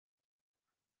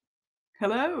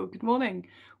Hello, good morning.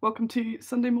 Welcome to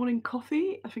Sunday morning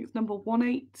coffee. I think it's number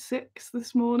 186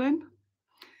 this morning.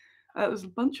 There's a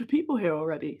bunch of people here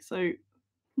already, so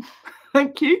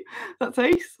thank you. That's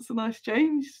ace. It's a nice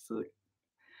change. So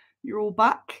you're all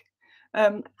back.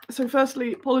 So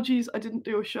firstly, apologies, I didn't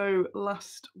do a show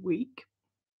last week.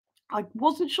 I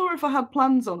wasn't sure if I had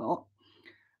plans or not,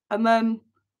 and then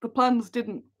the plans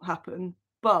didn't happen,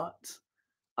 but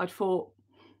I thought,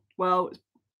 well,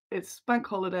 it's bank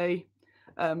holiday,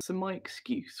 so my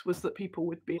excuse was that people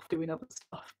would be doing other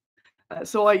stuff.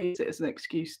 So I used it as an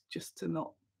excuse just to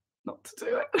not to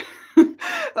do it.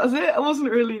 That's it. I wasn't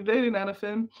really doing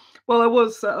anything. Well, I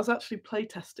was actually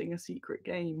playtesting a secret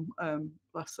game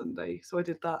last Sunday, so I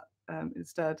did that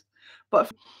instead.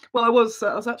 But I was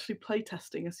actually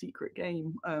playtesting a secret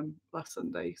game last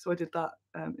Sunday, so I did that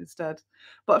instead.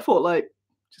 But I thought, like,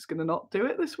 just gonna not do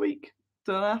it this week.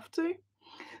 Don't have to.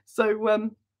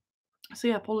 So so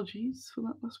yeah, apologies for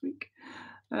that last week.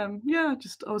 Yeah,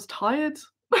 just I was tired.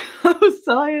 I was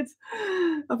tired.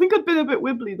 I think I'd been a bit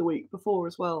wibbly the week before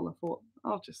as well, and I thought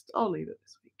I'll leave it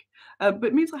this week. But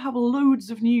it means I have loads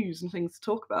of news and things to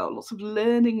talk about. Lots of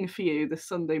learning for you this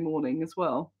Sunday morning as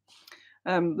well.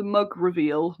 The mug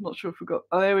reveal. Not sure if we got.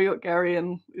 Oh, there we got Gary,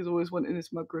 and he's always wanting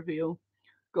his mug reveal.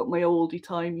 Got my oldie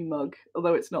timey mug,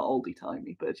 although it's not oldie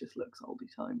timey, but it just looks oldie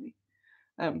timey.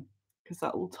 Because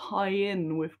that will tie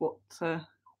in with what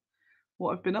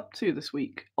I've been up to this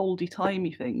week, oldie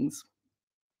timey things.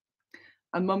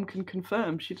 And Mum can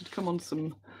confirm she did come on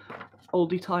some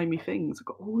oldie timey things. I've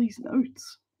got all these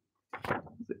notes.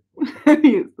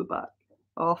 It's the back.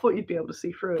 Oh, I thought you'd be able to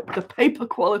see through it. The paper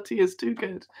quality is too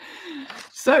good.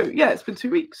 So yeah, it's been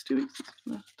 2 weeks. 2 weeks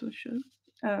after the show.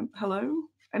 Hello,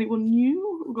 anyone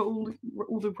new? We've got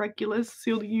all the regulars.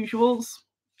 See all the usuals.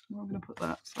 Where am I going to put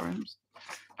that? Sorry,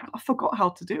 I forgot how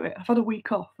to do it. I've had a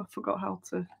week off. I forgot how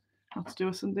to do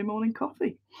a Sunday morning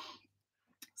coffee.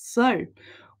 So,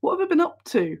 what have I been up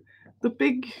to? The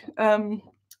big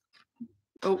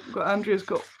Andrea's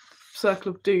got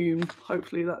Circle of Doom.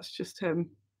 Hopefully that's just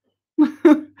him.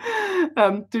 Do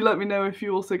let me know if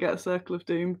you also get a Circle of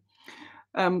Doom.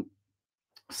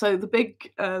 So the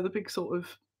big sort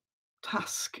of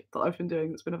task that I've been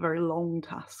doing, that's been a very long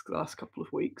task the last couple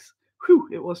of weeks. Whew,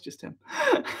 it was just him.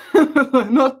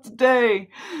 Not today.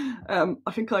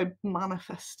 I think I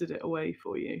manifested it away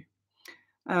for you.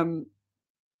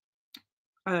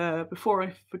 Before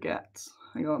I forget,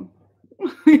 hang on.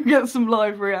 Get some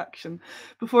live reaction.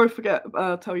 Before I forget,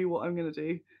 I'll tell you what I'm going to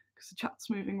do, because the chat's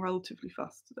moving relatively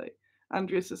fast today.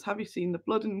 Andrea says, have you seen the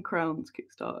Blood and Crowns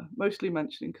Kickstarter? Mostly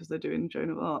mentioning because they're doing Joan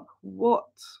of Arc.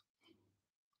 What?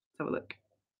 Let's have a look.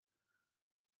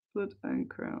 Blood and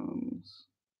Crowns.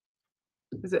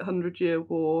 Is it 100-Year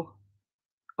War?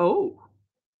 Oh,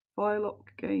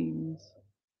 Firelock Games.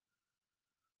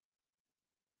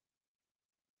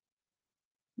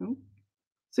 Oh.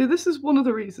 See, this is one of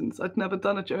the reasons I'd never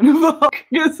done a Joan of Arc,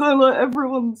 because I'm like,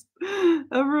 everyone's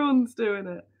doing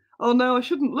it. Oh no, I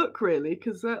shouldn't look really,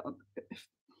 because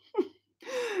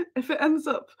if it ends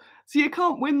up, so you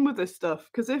can't win with this stuff,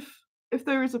 because if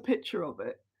there is a picture of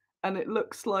it and it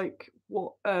looks like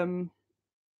what oh,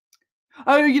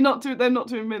 they're not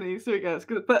doing minis, so it goes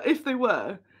good. But if they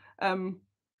were,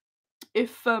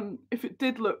 if it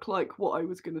did look like what I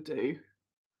was going to do,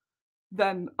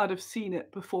 then I'd have seen it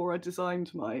before I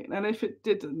designed mine. And if it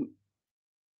didn't,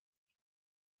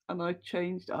 and I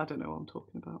changed, I don't know what I'm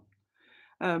talking about.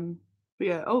 But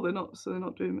yeah, oh, they're not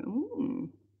doing it. Ooh.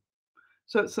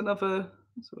 So it's another,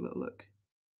 let's have a little look.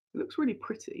 It looks really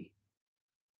pretty.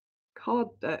 Card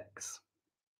decks.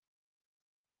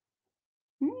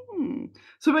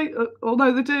 So oh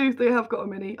no, they have got a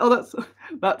mini. Oh,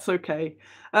 that's okay.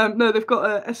 No, they've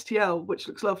got a STL, which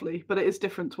looks lovely, but it is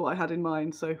different to what I had in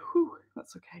mind, so whew,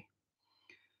 that's okay.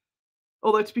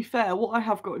 Although, to be fair, what I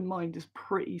have got in mind is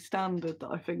pretty standard, that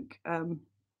I think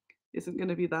isn't going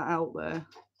to be that out there.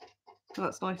 Oh,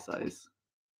 that's nice size.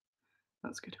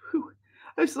 That's good. Whew.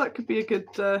 Oh, so that could be a good,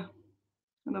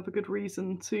 another good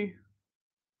reason to.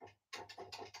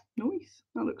 Nice.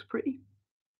 That looks pretty.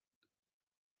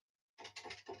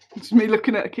 It's me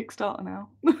looking at a Kickstarter now.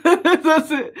 That's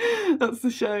it. That's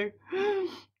the show.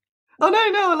 Oh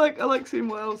no, I like seeing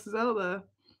what else is out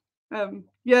there.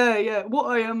 Yeah. What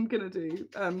I am gonna do,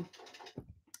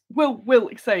 will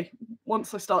say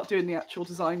once I start doing the actual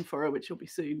design for it, which will be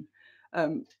soon.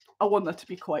 I want that to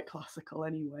be quite classical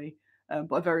anyway.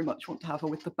 But I very much want to have her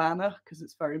with the banner, because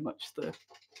it's very much the,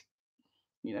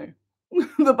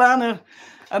 the banner,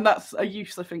 and that's a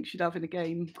use I think she'd have in a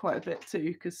game quite a bit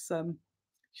too, because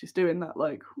she's doing that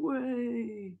like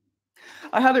way.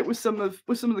 I had it with some of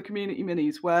the community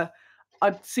minis where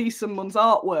I'd see someone's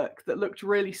artwork that looked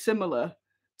really similar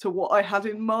to what I had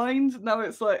in mind. Now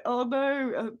it's like, oh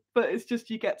no, but it's just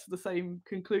you get to the same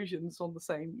conclusions on the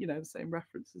same, the same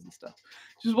references and stuff.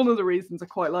 Which is one of the reasons I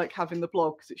quite like having the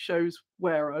blog, because it shows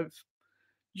where I've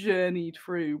journeyed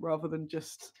through rather than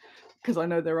just because I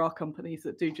know there are companies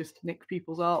that do just nick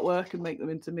people's artwork and make them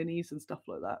into minis and stuff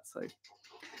like that.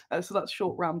 So that's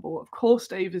short ramble. Of course,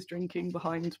 Dave is drinking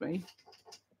behind me.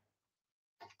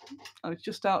 I was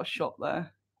just out of shot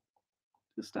there.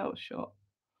 Just out of shot.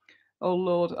 Oh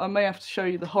Lord, I may have to show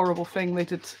you the horrible thing they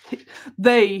did.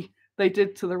 They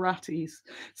did to the ratties.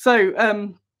 So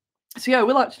yeah,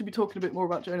 we'll actually be talking a bit more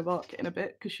about Joan of Arc in a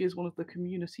bit because she is one of the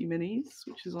community minis,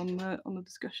 which is on the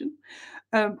discussion.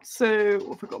 So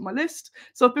I've got my list.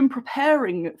 So I've been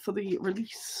preparing for the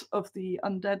release of the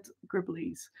Undead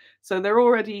Gribblies. So they're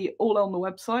already all on the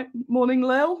website. Morning,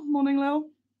 Lil. Morning, Lil.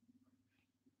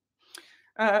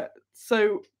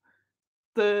 So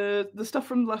the stuff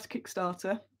from the last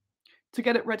Kickstarter, to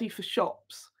get it ready for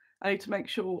shops, I need to make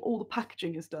sure all the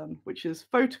packaging is done, which is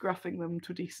photographing them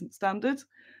to a decent standard,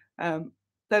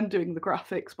 then doing the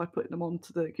graphics by putting them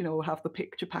onto the, have the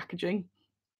picture packaging,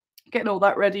 getting all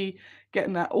that ready,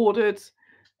 getting that ordered,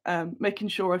 making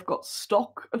sure I've got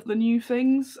stock of the new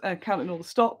things, counting all the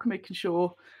stock, making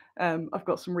sure I've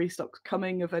got some restocks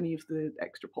coming of any of the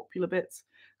extra popular bits.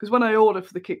 Because when I order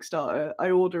for the Kickstarter, I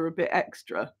order a bit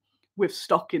extra with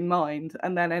stock in mind,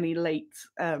 and then any late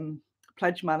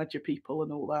pledge manager people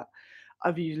and all that,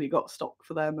 I've usually got stock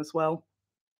for them as well.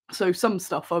 So some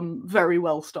stuff I'm very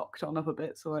well stocked on, other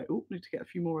bits so need to get a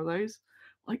few more of those,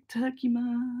 like Turkey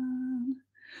Man.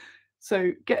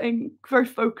 So getting very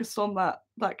focused on that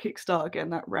Kickstarter,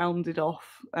 getting that rounded off,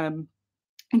 and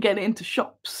getting it into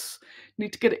shops. You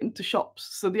need to get it into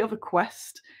shops. So the other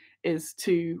quest is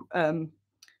to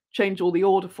change all the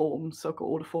order forms. So I've got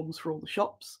order forms for all the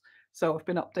shops. So I've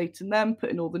been updating them,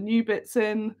 putting all the new bits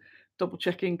in, double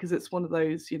checking because it's one of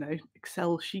those,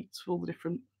 Excel sheets for all the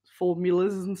different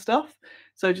formulas and stuff.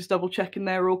 So just double checking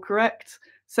they're all correct,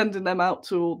 sending them out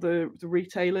to all the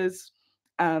retailers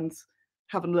and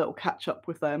having a little catch up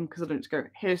with them because I don't just go,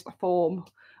 here's the form.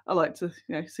 I like to,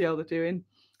 see how they're doing.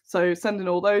 So sending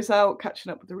all those out,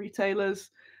 catching up with the retailers.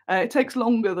 It takes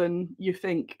longer than you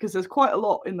think because there's quite a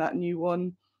lot in that new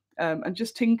one, and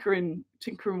just tinkering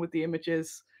with the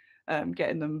images,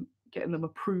 getting them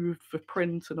approved for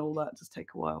print and all that does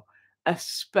take a while,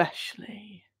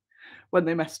 especially when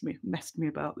they messed me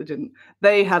about.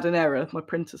 They had an error. My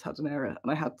printers had an error,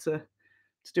 and I had to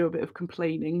do a bit of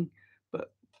complaining,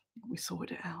 but we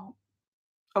sorted it out.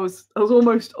 I was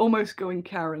almost going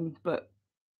Karen, but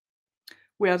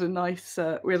we had a nice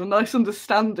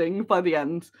understanding by the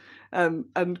end,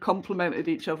 and complimented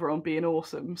each other on being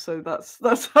awesome. So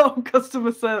that's how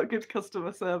good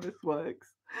customer service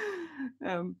works.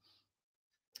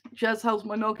 Jez, how's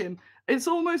my noggin? It's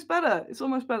almost better.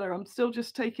 I'm still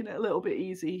just taking it a little bit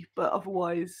easy, but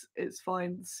otherwise it's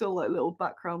fine. Still like a little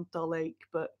background dull ache,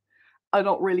 but I'm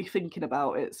not really thinking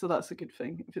about it, so that's a good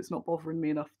thing. If it's not bothering me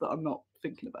enough that I'm not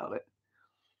thinking about it.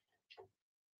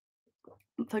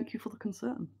 And thank you for the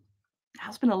concern. It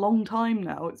has been a long time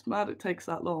now. It's mad it takes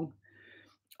that long.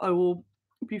 I will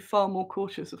be far more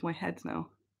cautious of my head now.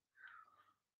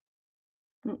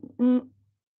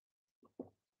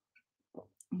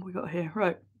 What we got here?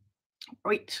 Right.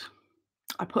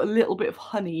 I put a little bit of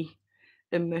honey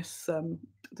in this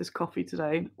this coffee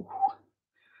today.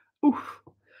 Ooh.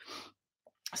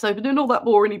 So I've been doing all that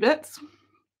boring bits,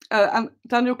 and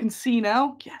Daniel can see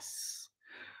now. Yes.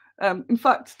 In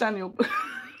fact, Daniel,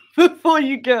 before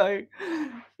you go,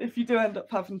 if you do end up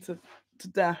having to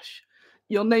dash,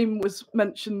 your name was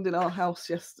mentioned in our house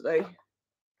yesterday.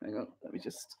 Hang on, let me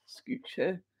just scooch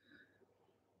here.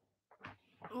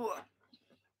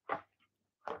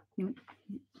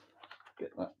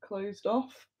 Get that closed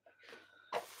off.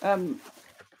 I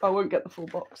won't get the full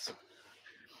box.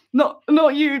 Not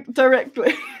you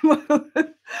directly.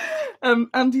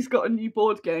 Andy's got a new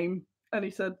board game, and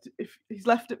he said if he's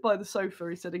left it by the sofa,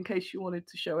 he said in case you wanted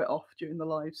to show it off during the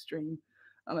live stream.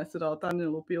 And I said,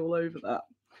 Daniel will be all over that.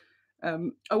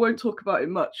 I won't talk about it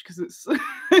much because it's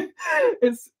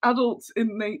it's adults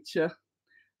in nature.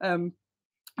 And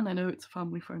I know it's a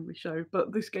family-friendly show,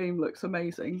 but this game looks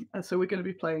amazing. So we're going to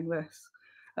be playing this.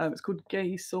 It's called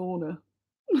Gay Sauna.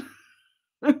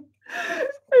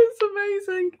 It's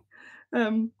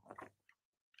amazing.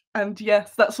 And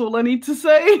yes, that's all I need to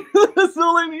say. That's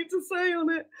all I need to say on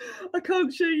it. I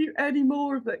can't show you any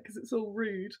more of it because it's all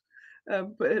rude,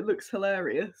 but it looks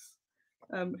hilarious.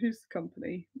 Who's the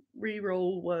company?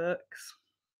 Reroll Works,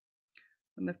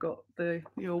 and they've got the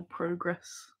old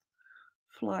progress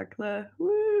flag there.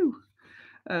 Woo!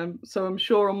 So I'm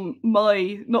sure on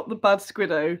my, not the bad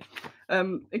Squiddo,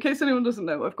 in case anyone doesn't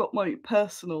know, I've got my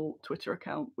personal Twitter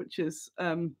account, which is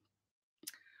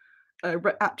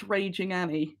at Raging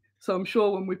Annie. So I'm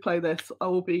sure when we play this, I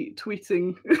will be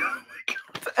tweeting. Oh my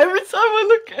God, every time I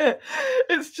look at it,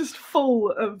 it's just full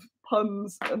of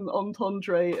puns and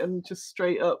entendre and just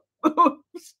straight up,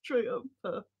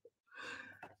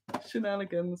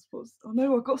 shenanigans. Oh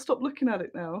no, I've got to stop looking at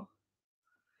it now.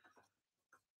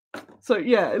 So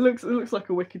yeah, it looks like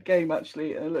a wicked game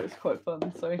actually, and it looks quite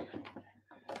fun. So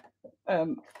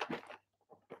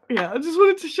yeah, I just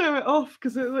wanted to show it off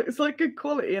because it's like good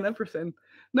quality and everything.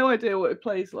 No idea what it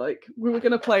plays like. We were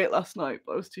going to play it last night,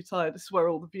 but I was too tired. This is where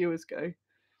all the viewers go.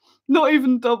 Not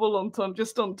even double entendre,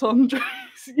 just entendres.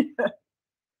 Yeah.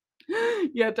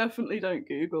 Yeah, definitely don't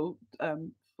Google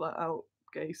flat out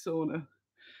gay sauna.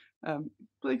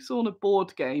 Gay sauna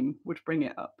board game would bring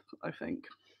it up, I think.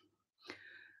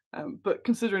 But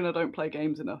considering I don't play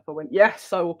games enough, I went,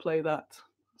 yes, I will play that.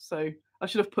 So I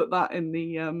should have put that in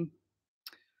the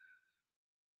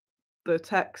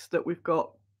text that we've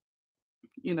got.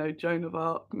 You know, Joan of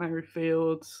Arc, Mary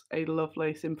Fields, Ada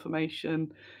Lovelace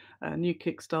information, new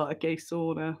Kickstarter, gay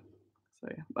sauna. So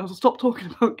yeah, I'll stop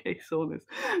talking about gay saunas.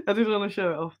 I did want to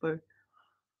show it off though.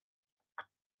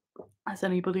 Has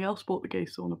anybody else bought the gay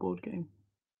sauna board game?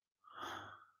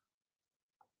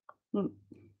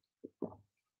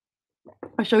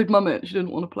 I showed Mum it, she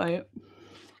didn't want to play it.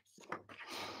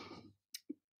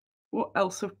 What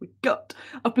else have we got?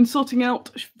 I've been sorting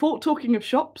out, talking of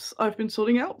shops, I've been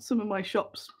sorting out some of my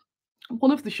shops.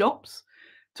 One of the shops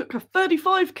took a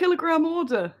 35-kilogram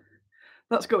order.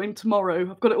 That's going tomorrow.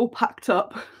 I've got it all packed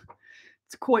up.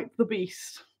 It's quite the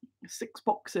beast. 6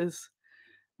 boxes.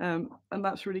 And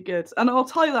that's really good. And I'll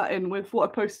tie that in with what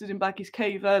I posted in Baggy's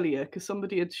Cave earlier, because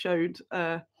somebody had showed,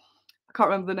 I can't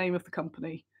remember the name of the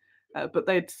company, but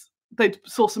they'd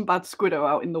saw some bad Squiddo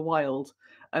out in the wild.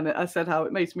 And I said how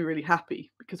it makes me really happy,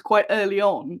 because quite early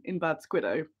on in Bad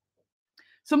Squiddo,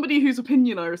 somebody whose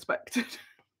opinion I respected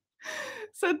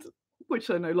said, which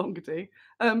I no longer do,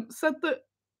 said that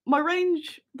my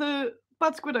range, the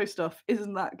Bad Squiddo stuff,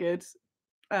 isn't that good,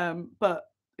 but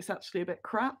it's actually a bit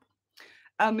crap.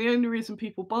 And the only reason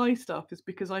people buy stuff is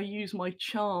because I use my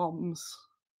charms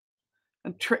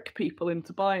and trick people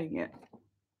into buying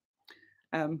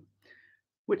it.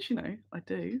 Which, you know, I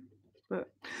do. But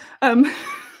and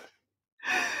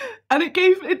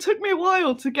it took me a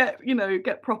while to get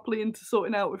properly into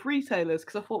sorting out with retailers,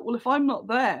 because I thought, well, if I'm not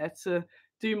there to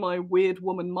do my weird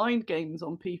woman mind games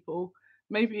on people,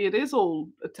 maybe it is all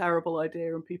a terrible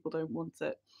idea and people don't want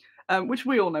it, which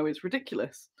we all know is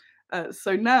ridiculous.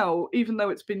 So now, even though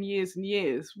it's been years and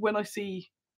years, when I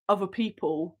see other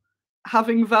people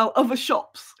other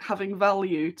shops having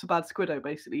value to Bad Squiddo,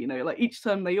 basically, you know, like each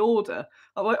time they order,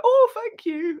 I'm like, oh, thank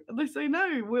you. And they say,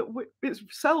 no, it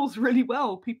sells really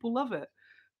well. People love it.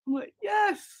 I'm like,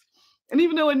 yes. And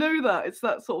even though I know that, it's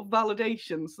that sort of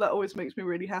validation. So that always makes me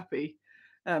really happy.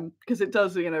 Because it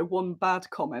does, you know, one bad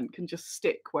comment can just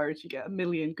stick, whereas you get a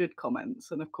million good comments.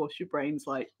 And of course, your brain's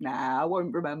like, nah, I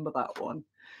won't remember that one.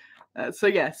 So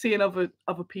yeah, seeing other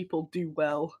people do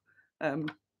well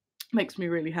makes me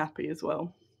really happy as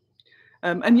well.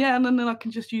 And yeah, and then I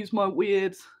can just use my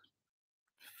weird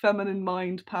feminine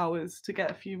mind powers to get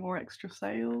a few more extra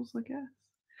sales, I guess.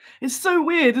 It's so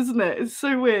weird, isn't it? It's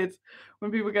so weird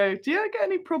when people go, do you get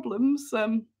any problems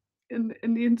in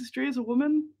the industry as a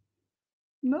woman?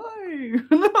 No,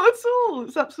 not at all.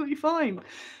 It's absolutely fine.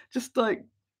 Just like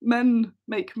men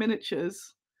make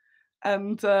miniatures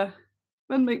and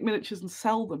men make miniatures and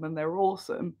sell them and they're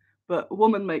awesome. But a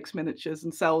woman makes miniatures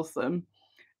and sells them,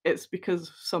 it's because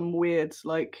of some weird,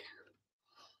 like,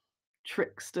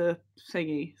 trickster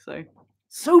thingy.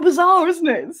 So bizarre, isn't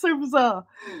it? It's so bizarre.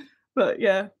 But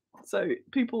yeah, so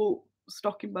people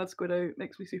stocking Bad Squiddo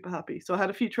makes me super happy. So I had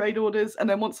a few trade orders, and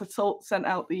then once I sent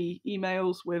out the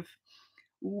emails with,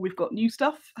 we've got new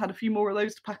stuff, had a few more of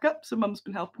those to pack up. So Mum's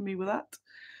been helping me with that.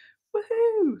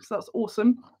 Woohoo! So that's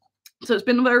awesome. So it's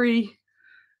been very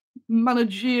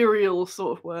managerial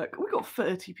sort of work. We got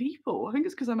 30 people. I think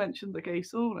it's because I mentioned the gay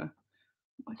sauna.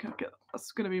 I can't get,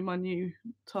 that's going to be my new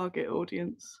target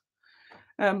audience.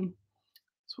 That's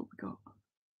what we got.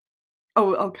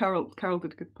 Oh, Carol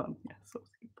did a good pun. Yes, that was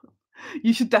a good pun.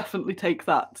 You should definitely take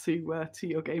that to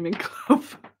your gaming club.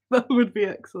 That would be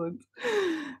excellent.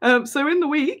 So in the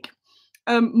week,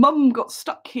 Mum got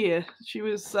stuck here. She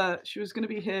was going to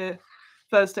be here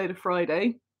Thursday to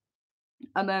Friday,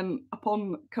 and then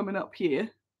upon coming up here,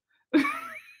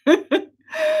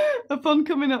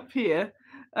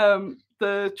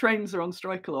 the trains are on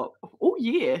strike a lot all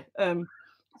year.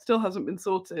 Still hasn't been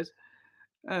sorted.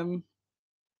 Um,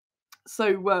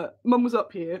 so Mum was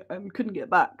up here and couldn't get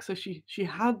back, so she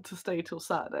had to stay till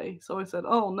Saturday. So I said,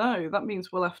 "Oh no, that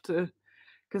means we'll have to,"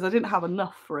 because I didn't have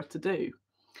enough for her to do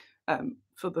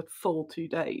for the full 2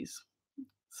 days.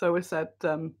 So I said,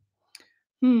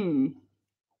 "Hmm,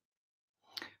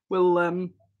 we'll look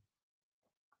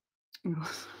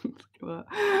at that.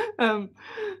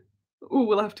 Oh,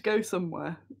 we'll have to go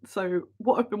somewhere." So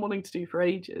what I've been wanting to do for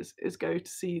ages is go to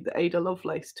see the Ada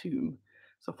Lovelace tomb.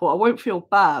 So I thought I won't feel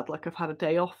bad like I've had a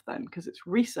day off then because it's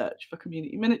research for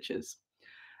community miniatures.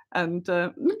 And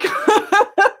Carl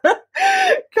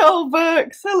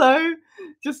Burks, hello.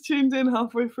 Just tuned in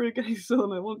halfway through Gay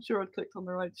Sauna. I wasn't sure I'd clicked on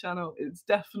the right channel. It's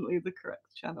definitely the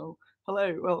correct channel.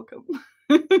 Hello, welcome.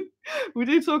 We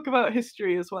do talk about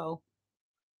history as well.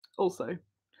 Also,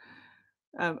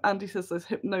 Andy says there's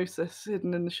hypnosis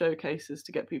hidden in the showcases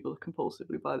to get people to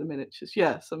compulsively buy the miniatures.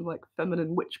 Yeah, some like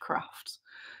feminine witchcraft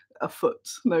afoot,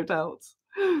 no doubt.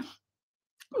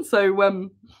 So,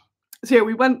 so yeah,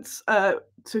 we went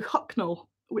to Hucknall,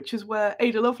 which is where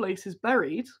Ada Lovelace is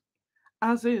buried,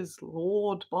 as is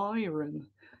Lord Byron.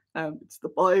 It's the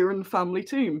Byron family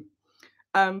tomb,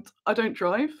 and I don't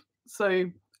drive, so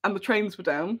and the trains were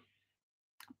down,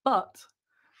 but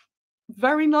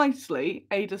very nicely,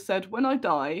 Ada said, "When I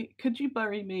die, could you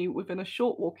bury me within a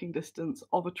short walking distance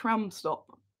of a tram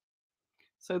stop,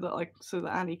 so that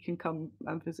Annie can come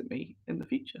and visit me in the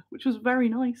future," which was very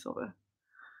nice of her.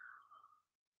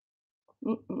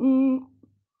 Mm-mm.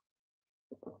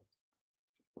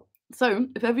 So,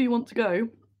 if ever you want to go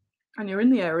and you're in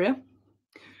the area,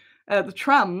 the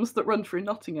trams that run through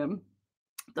Nottingham,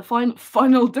 the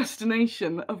final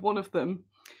destination of one of them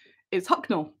is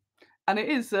Hucknall, and it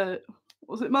is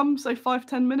was it Mum say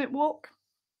 5-10 minute walk,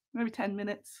 maybe 10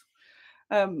 minutes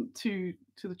to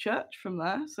the church from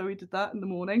there. So we did that in the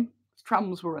morning.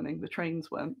 Trams were running, the trains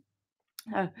weren't.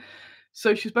 Uh,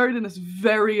 so she's buried in this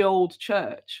very old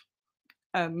church,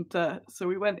 and so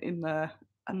we went in there.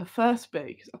 And the first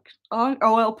bit,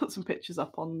 I'll put some pictures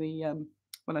up on the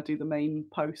when I do the main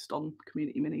post on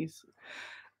community minis.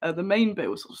 The main bit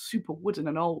was sort of super wooden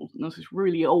and old, and there was this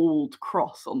really old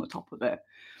cross on the top of it.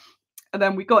 And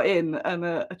then we got in, and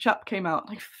a chap came out.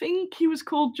 I think he was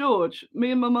called George.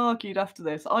 Me and Mum argued after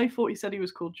this. I thought he said he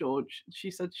was called George.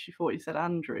 She said she thought he said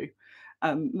Andrew.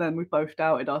 And then we both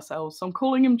doubted ourselves. So I'm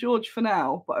calling him George for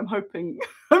now, but I'm hoping,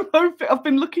 I've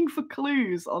been looking for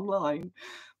clues online. I'm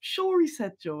sure he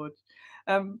said George.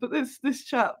 But this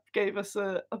chap gave us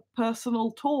a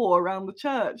personal tour around the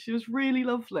church. It was really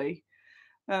lovely.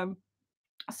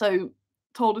 So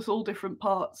told us all different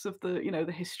parts of the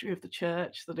history of the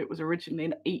church, that it was originally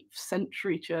an 8th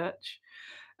century church.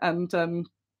 And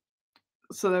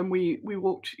so then we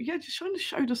walked, yeah, just kind of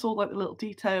showed us all like the little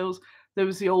details. There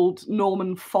was the old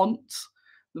Norman font,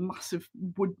 the massive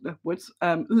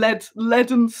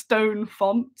lead and stone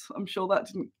font. I'm sure that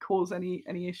didn't cause any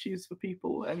issues for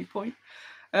people at any point.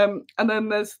 And then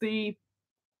there's the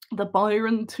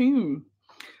Byron tomb,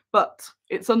 but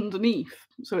it's underneath.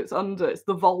 So it's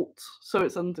the vault. So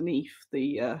it's underneath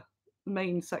the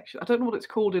main section. I don't know what it's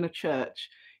called in a church.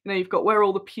 You've got where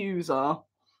all the pews are,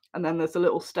 and then there's the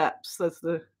little steps. There's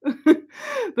the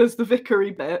there's the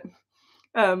vicary bit,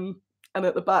 and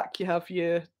at the back you have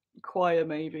your choir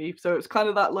maybe. So it's kind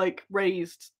of that like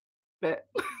raised bit.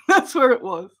 That's where it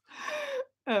was.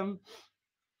 Um,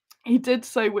 he did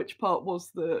say which part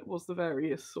was the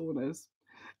various saunas.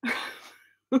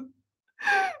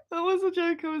 That was a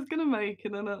joke I was gonna make,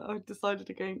 and then I decided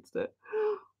against it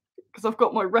because I've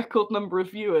got my record number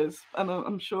of viewers, and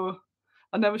I'm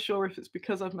never sure if it's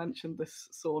because I've mentioned this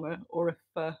sauna or if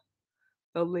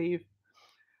they'll leave.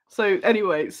 So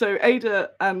anyway, so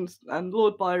Ada and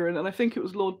Lord Byron, and I think it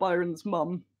was Lord Byron's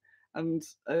mum and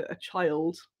a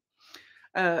child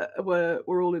were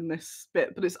all in this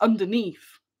bit, but it's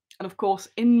underneath, and of course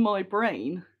in my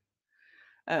brain.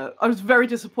 I was very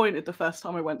disappointed the first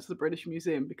time I went to the British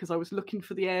Museum because I was looking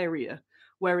for the area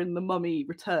wherein the mummy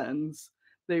returns.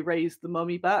 They raised the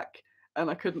mummy back, and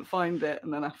I couldn't find it.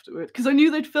 And then afterward, because I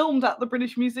knew they'd filmed at the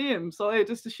British Museum, so I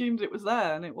just assumed it was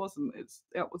there, and it wasn't.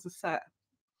 It was a set.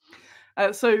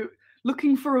 So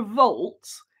looking for a vault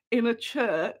in a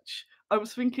church, I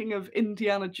was thinking of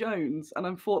Indiana Jones, and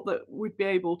I thought that we'd be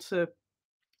able to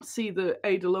see the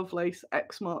Ada Lovelace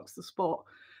X marks the spot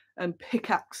and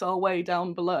pickaxe our way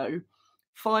down below,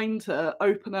 find her,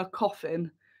 open her coffin,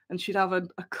 and she'd have a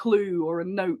clue or a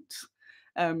note,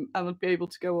 and I'd be able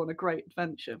to go on a great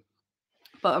adventure.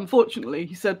 But unfortunately,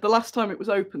 he said the last time it was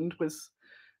opened was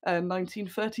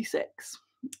 1936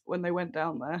 when they went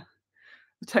down there.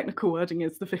 The technical wording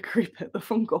is the Vicary pit, the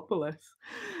Fungopolis.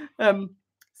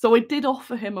 So I did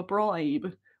offer him a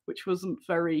bribe, which wasn't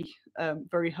very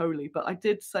holy, but I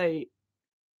did say,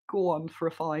 "Go on for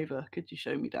a fiver. Could you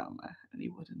show me down there?" And he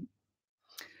wouldn't.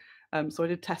 So I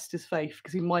did test his faith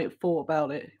because he might have thought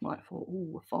about it. He might have thought,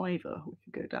 "Oh, a fiver, we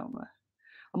could go down there."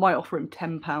 I might offer him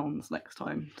 £10 next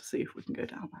time to see if we can go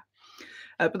down there.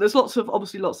 But there's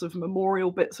obviously lots of memorial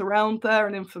bits around there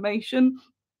and information,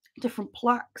 different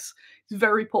plaques. It's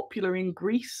very popular in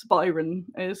Greece. Byron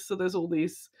is, so there's all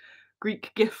these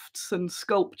Greek gifts and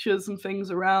sculptures and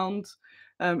things around.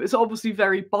 It's obviously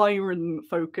very Byron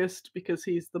focused because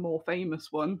he's the more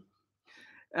famous one.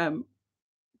 Um,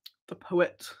 the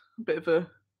poet, a bit of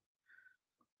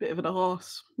an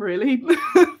arse, really,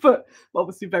 but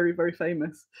obviously very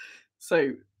famous.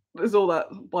 So there's all that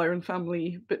Byron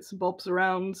family bits and bobs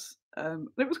around.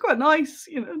 It was quite nice,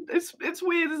 you know. It's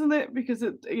weird, isn't it? Because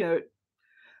it's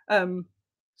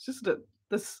just that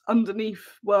this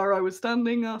underneath where I was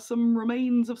standing are some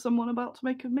remains of someone about to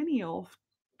make a mini of.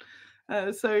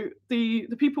 So the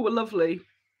people were lovely,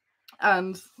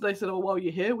 and they said, "Oh, while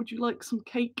you're here, would you like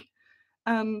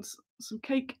and some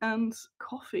cake and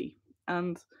coffee?"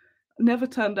 And never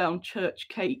turn down church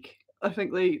cake. I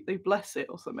think they bless it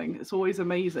or something. It's always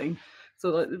amazing.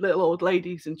 So like the little old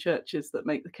ladies in churches that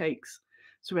make the cakes.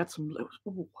 So we had some little,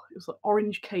 it was like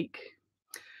orange cake.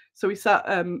 So we sat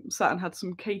and had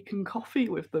some cake and coffee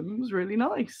with them. It was really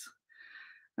nice.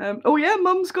 Oh yeah,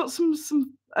 Mum's got some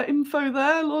info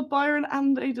there. Lord Byron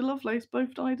and Ada Lovelace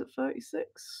both died at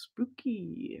 36.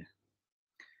 Spooky.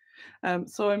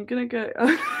 So I'm gonna go.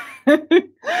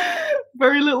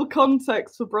 Very little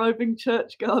context for bribing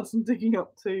church guards and digging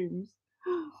up tombs.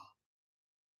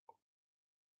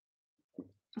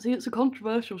 See, it's a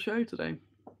controversial show today.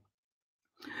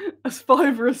 A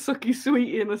fiver, a sucky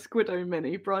sweetie, and a Squiddo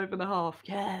mini, bribe and a half.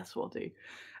 Yeah, that's what I'll do.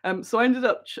 So I ended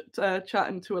up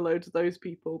chatting to a load of those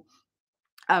people,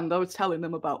 and I was telling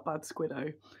them about Bad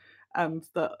Squiddo, and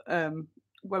that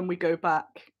when we go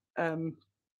back, I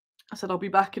said I'll be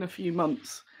back in a few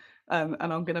months, and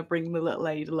I'm going to bring the little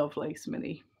Ada Lovelace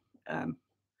mini,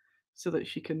 so that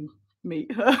she can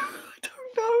meet her. I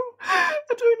don't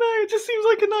know. It just seems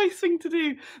like a nice thing to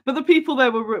do. But the people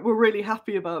there were really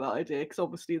happy about that idea because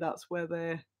obviously that's where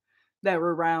they're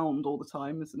around all the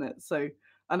time, isn't it? So,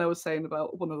 and I was saying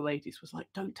about one of the ladies was like,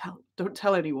 don't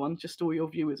tell anyone, just all your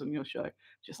viewers on your show.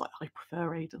 Just like, I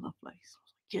prefer Ada Lovelace. I was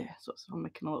like, yeah, so I'm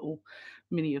making a little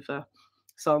mini of her.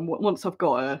 So once I've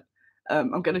got her,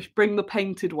 I'm going to bring the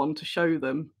painted one to show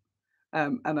them,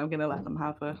 and I'm going to let them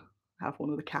have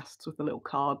one of the casts with the little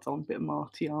cards on, a bit of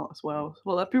Marty art as well.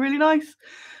 Well, that'd be really nice.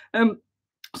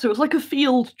 So it's like a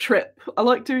field trip. I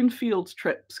like doing field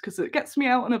trips because it gets me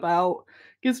out and about,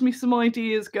 gives me some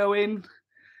ideas going.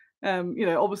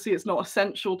 Obviously it's not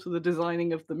essential to the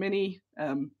designing of the mini,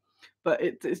 but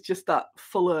it's just that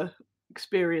fuller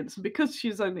experience. And because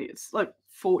it's like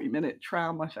 40-minute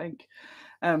tram, I think.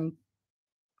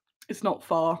 It's not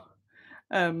far.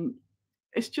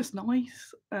 It's just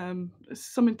nice. It's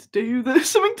something to do. There's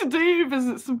something to do.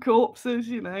 Visit some corpses,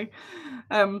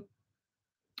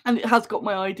 and it has got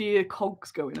my idea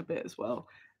cogs going a bit as well.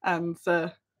 And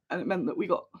it meant that we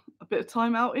got a bit of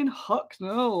time out in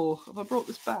Hucknall. Have I brought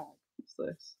this back? What's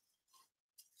this?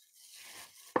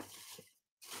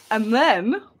 And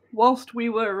then, whilst we'd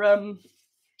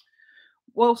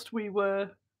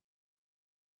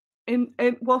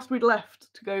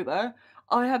left to go there,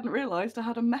 I hadn't realised I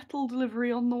had a metal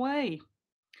delivery on the way.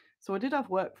 So I did have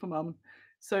work for Mum.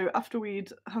 So after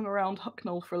we'd hung around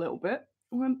Hucknall for a little bit,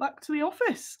 we went back to the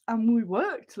office and we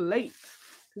worked late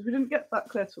because we didn't get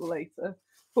back there till later.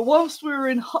 But whilst we were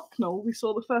in Hucknall, we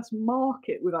saw the first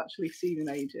market we've actually seen in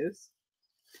ages.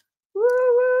 Woo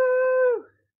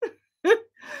woo!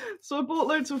 So I bought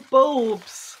loads of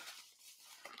bulbs.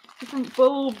 Different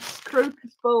bulbs,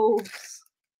 crocus bulbs.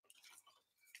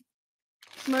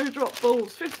 Snowdrop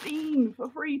bulbs, 15 for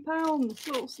 £3.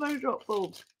 Little snowdrop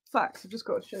bulbs. Facts, I've just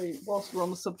got to show you whilst we're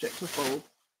on the subject of bulbs.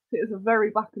 It is a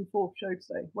very back and forth show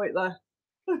today. Wait there.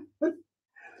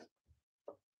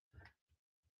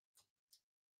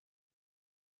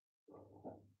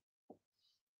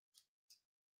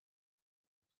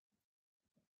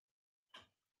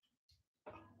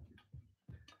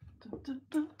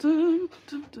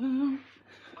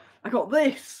 I got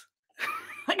this.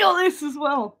 I got this as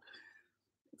well.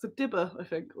 It's a dibber, I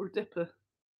think, or a dipper.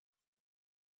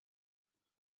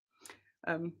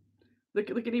 The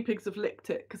guinea pigs have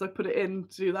licked it because I put it in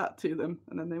to do that to them,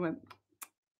 and then they went,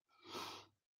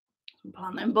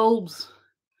 plant them bulbs.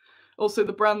 Also,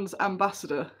 the brand's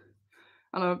Ambassador,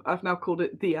 and I've now called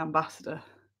it the Ambassador.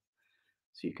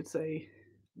 So you could say,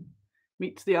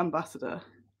 meet the Ambassador.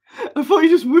 I thought you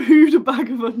just wooed a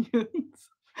bag of onions.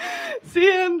 See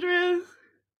you, Andreas.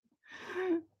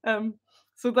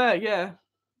 So there, yeah.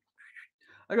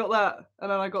 I got that,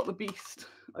 and then I got the beast.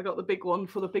 I got the big one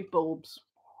for the big bulbs.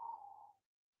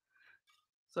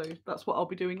 So that's what I'll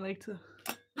be doing later.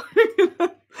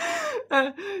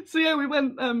 So yeah, we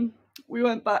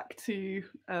went back to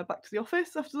the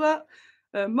office after that.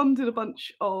 Mum did a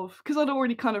bunch of, because I'd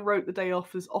already kind of wrote the day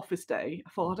off as office day. I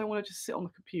thought I don't want to just sit on the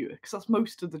computer because that's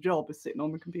most of the job is sitting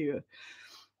on the computer.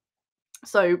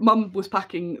 So Mum was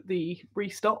packing the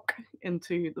restock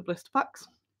into the blister packs,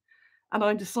 and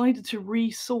I decided to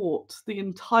resort the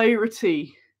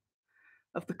entirety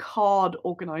of the card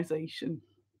organisation.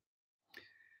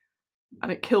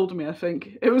 And it killed me, I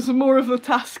think. It was more of a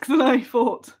task than I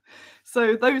thought.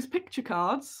 So those picture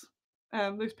cards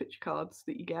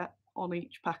that you get on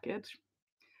each package,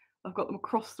 I've got them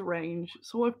across the range.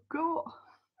 So I've got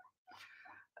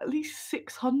at least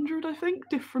 600, I think,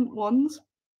 different ones.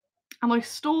 And I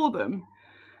store them.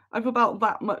 I have about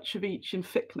that much of each in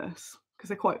thickness, because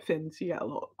they're quite thin, so you get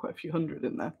quite a few hundred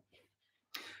in there.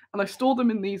 And I store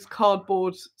them in these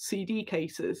cardboard CD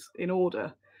cases in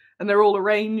order. And they're all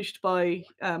arranged by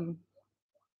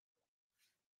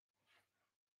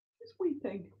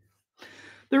weeping.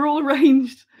 They're all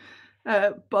arranged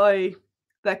by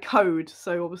their code.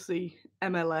 So obviously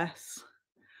MLS,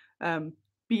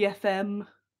 BFM,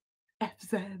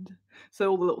 FZ. So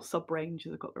all the little sub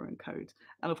ranges have got their own code,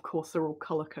 and of course they're all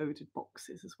color coded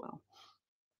boxes as well.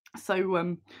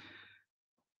 So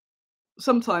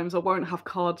sometimes I won't have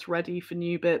cards ready for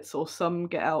new bits, or some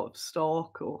get out of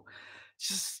stock, or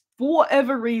just for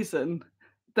whatever reason,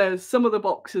 there's some of the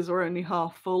boxes are only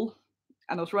half full,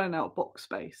 and I was running out of box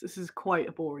space. This is quite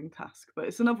a boring task, but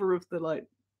it's another of the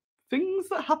things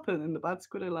that happen in the Bad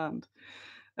Squiddo land.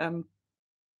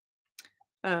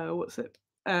 What's it?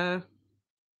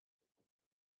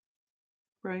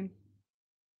 Brain.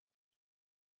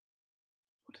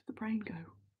 Where did the brain go?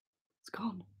 It's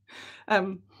gone.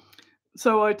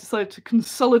 So I decided to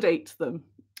consolidate them,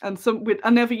 and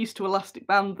I never used to elastic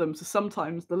band them, so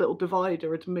sometimes the little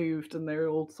divider had moved and they were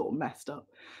all sort of messed up.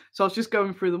 So I was just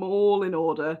going through them all in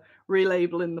order,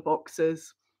 relabeling the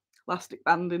boxes, elastic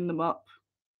banding them up,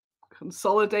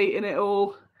 consolidating it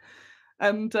all.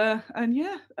 And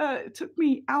yeah, it took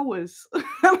me hours, and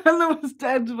I was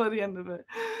dead by the end of it.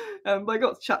 But I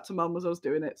got to chat to Mum as I was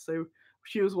doing it, so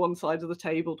she was one side of the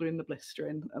table doing the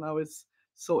blistering, and I was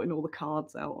sorting all the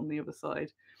cards out on the other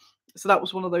side. So that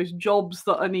was one of those jobs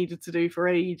that I needed to do for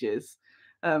ages,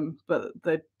 but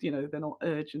they're not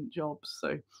urgent jobs,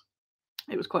 so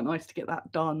it was quite nice to get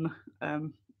that done,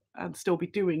 and still be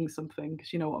doing something,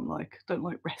 because you know what I'm like. I don't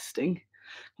like resting.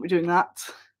 We're doing that.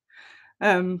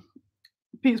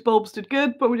 Pete's bulbs did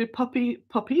good, but we did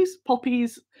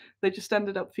poppies. They just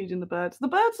ended up feeding the birds. The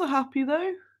birds are happy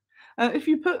though. If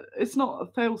you put, it's not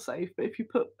a fail safe, but if you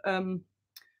put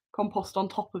compost on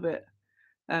top of it,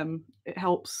 it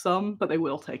helps some, but they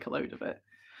will take a load of it.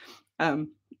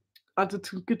 I did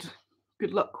some good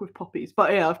luck with poppies,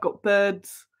 but yeah, I've got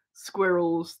birds,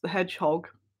 squirrels, the hedgehog,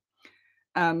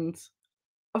 and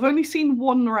I've only seen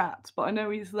one rat, but I know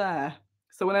he's there.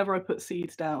 So whenever I put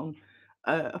seeds down,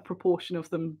 a proportion of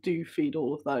them do feed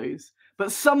all of those.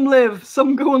 But some live,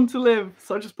 some go on to live.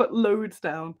 So I just put loads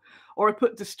down, or I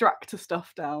put distractor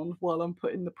stuff down while I'm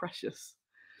putting the precious.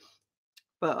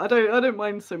 But I don't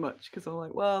mind so much, because I'm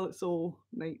like, well, it's all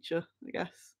nature, I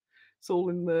guess. It's all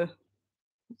in the,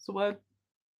 what's the word?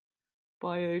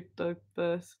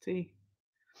 Biodiversity.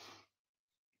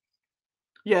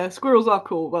 Yeah, squirrels are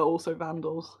cool, but also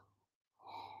vandals.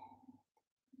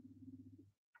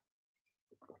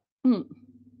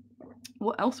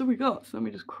 What else have we got? So let me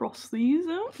just cross these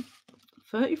out.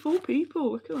 34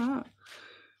 people, look at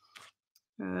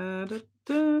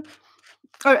that.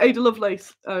 Oh, Ada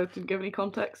Lovelace didn't give any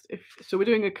context. So we're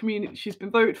doing a community, she's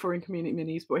been voted for in community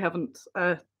minis, but we haven't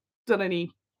done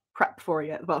any prep for her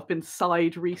yet. But I've been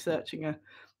side researching her,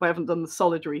 but I haven't done the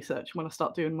solid research. When I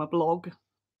start doing my blog,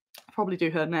 I'll probably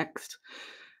do her next.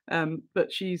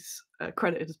 But she's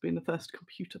credited as being the first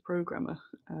computer programmer,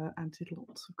 and did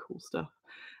lots of cool stuff.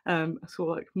 Sort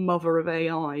of like mother of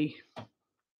AI.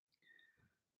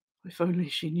 If only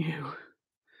she knew.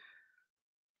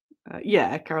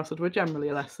 Yeah, Carol said we're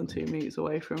generally less than 2 meters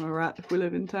away from a rat if we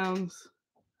live in towns.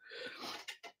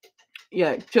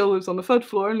 Yeah, Jill lives on the third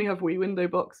floor, only have wee window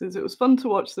boxes. It was fun to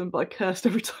watch them, but I cursed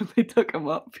every time they dug them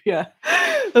up. Yeah,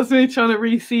 that's me trying to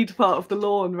reseed part of the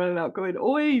lawn, running out going,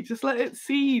 oi, just let it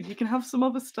seed. You can have some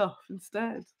other stuff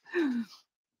instead.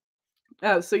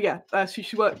 So yeah,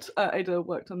 she worked, Ada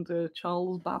worked under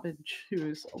Charles Babbage, who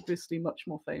is obviously much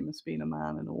more famous being a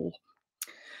man and all.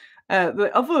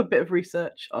 The other bit of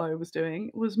research I was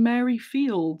doing was Mary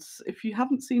Fields. If you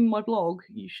haven't seen my blog,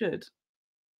 you should.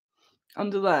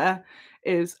 Under there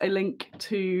is a link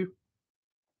to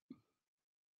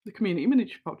the Community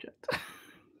Miniature Project.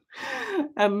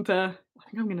 And I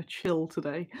think I'm going to chill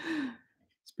today.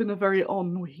 It's been a very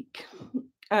on week.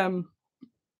 So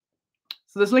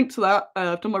there's a link to that.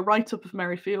 I've done my write-up of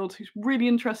Mary Fields, who's really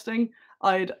interesting.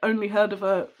 I'd only heard of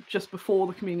her just before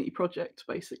the community project,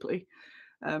 basically.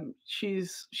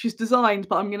 She's designed,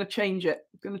 but I'm going to change it.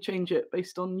 I'm going to change it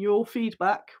based on your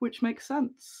feedback, which makes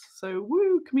sense. So,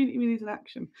 woo, community minis in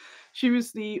action. She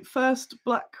was the first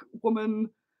Black woman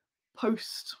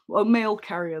mail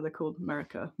carrier, they're called in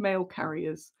America, mail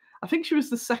carriers. I think she was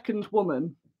the second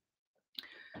woman.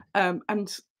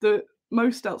 And the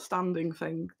most outstanding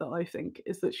thing that I think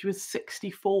is that she was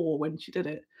 64 when she did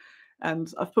it.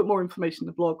 And I've put more information in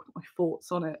the blog, my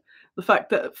thoughts on it. The fact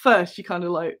that at first you kind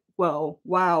of like, well,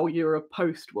 wow, you're a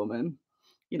post woman,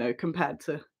 compared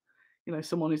to,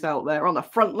 someone who's out there on the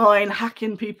front line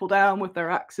hacking people down with their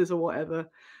axes or whatever.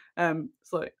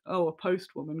 It's like, oh, a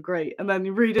post woman, great. And then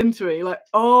you read into it, you're like,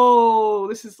 oh,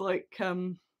 this is like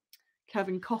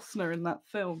Kevin Costner in that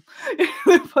film,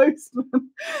 The Postman.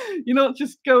 You're not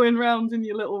just going round in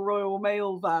your little Royal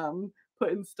Mail van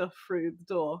putting stuff through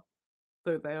the door,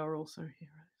 though they are also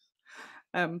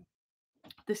heroes.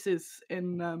 This is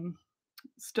in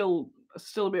still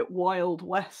a bit Wild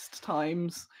West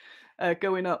times,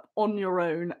 going up on your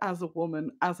own as a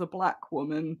woman, as a Black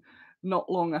woman,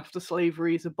 not long after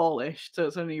slavery is abolished. So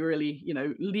it's only really,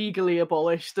 legally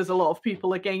abolished. There's a lot of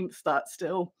people against that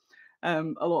still. A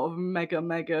lot of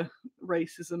mega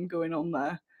racism going on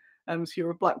there. So you're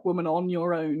a Black woman on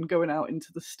your own going out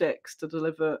into the sticks to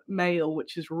deliver mail,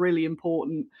 which is really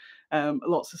important.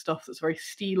 Lots of stuff that's very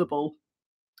stealable.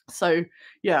 So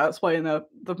yeah, that's why in the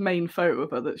main photo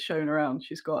of her that's shown around,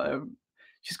 she's got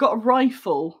a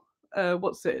rifle.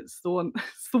 What's it? It's the one.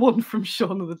 It's the one from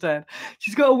Shaun of the Dead.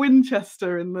 She's got a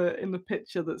Winchester in the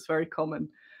picture that's very common.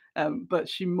 But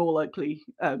she more likely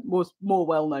was more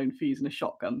well known for using a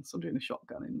shotgun. So I'm doing a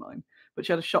shotgun in mine. But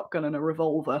she had a shotgun and a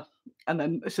revolver, and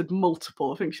then it said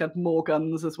multiple. I think she had more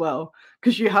guns as well,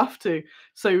 because you have to.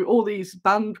 So all these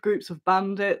groups of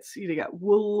bandits, you get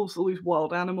wolves, all these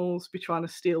wild animals, be trying to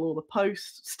steal all the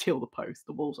posts. Steal the post.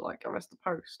 The wolves are like, arrest the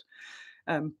post.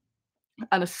 And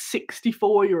a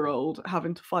 64-year-old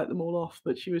having to fight them all off,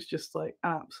 but she was just like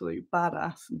an absolute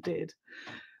badass and did.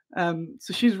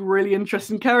 So she's a really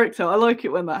interesting character. I like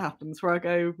it when that happens, where I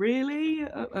go, really?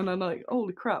 And I'm like,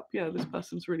 holy crap, yeah, this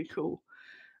person's really cool.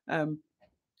 And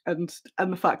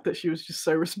the fact that she was just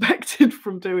so respected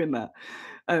from doing that,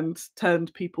 and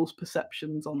turned people's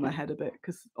perceptions on their head a bit,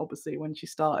 because obviously when she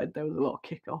started there was a lot of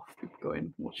kick off, people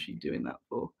going, what's she doing that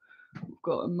for? We've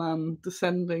got a man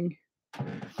descending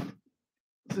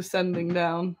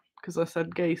down because I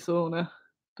said gay sauna.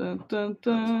 Dun, dun,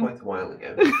 dun. That's quite a while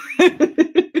ago.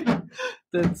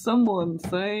 Did someone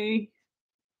say?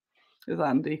 There's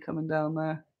Andy coming down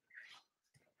there.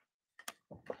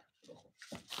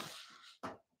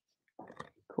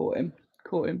 Caught him.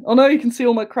 Oh no, you can see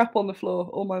all my crap on the floor,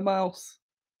 all my mice.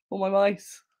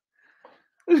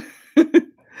 It's a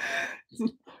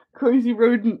crazy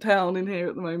rodent town in here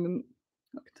at the moment.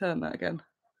 I can turn that again.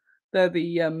 They're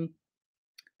the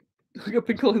I've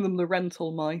been calling them the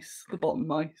rental mice, the bottom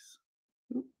mice.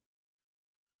 Because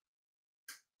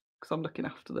I'm looking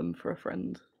after them for a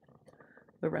friend.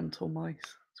 The rental mice.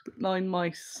 It's got 9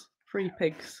 mice, 3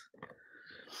 pigs.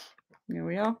 Here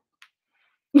we are.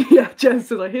 Yeah, Jen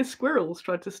said, I hear squirrels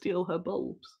tried to steal her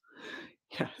bulbs.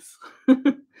 Yes.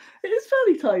 It is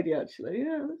fairly tidy, actually.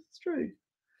 Yeah, that's true.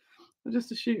 I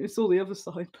just assume it's all the other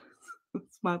side.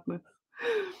 It's madness.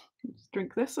 Let's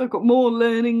drink this. I've got more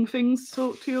learning things to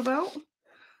talk to you about.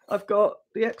 I've got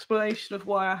the explanation of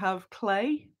why I have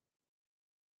clay.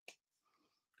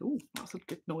 Oh, that's a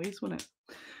good noise, wasn't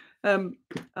it?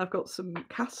 I've got some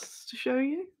casts to show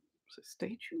you, so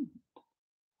stay tuned.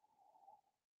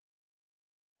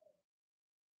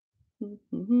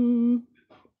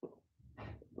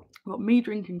 Got me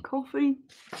drinking coffee.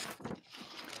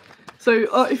 So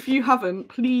if you haven't,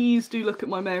 please do look at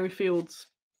my Mary Fields.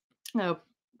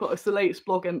 But it's the latest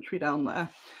blog entry down there.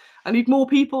 I need more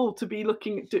people to be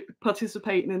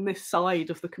participating in this side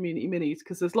of the community minis,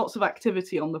 because there's lots of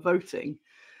activity on the voting,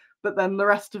 but then the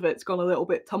rest of it's gone a little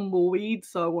bit tumbleweed.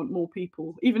 So I want more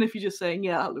people, even if you're just saying,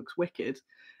 yeah, that looks wicked.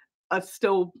 I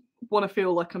still want to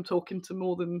feel like I'm talking to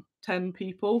more than 10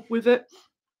 people with it,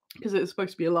 because it's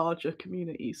supposed to be a larger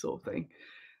community sort of thing.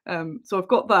 So I've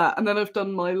got that, and then I've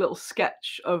done my little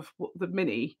sketch of the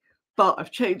mini, but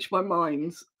I've changed my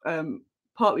mind,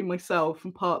 partly myself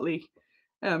and partly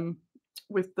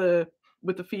with the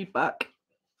feedback,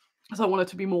 because I wanted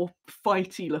to be more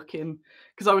fighty looking,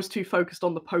 because I was too focused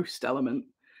on the post element.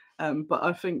 But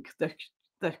I think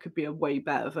there could be a way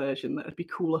better version that would be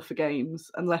cooler for games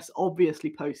and less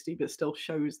obviously posty, but still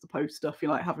shows the post stuff. You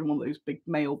know, like having one of those big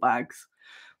mail bags,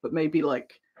 but maybe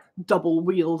like double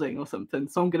wielding or something.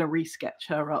 So I'm going to re-sketch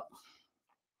her up.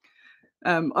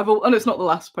 And it's not the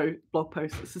last blog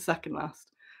post; it's the second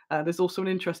last. There's also an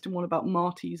interesting one about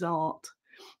Marty's art,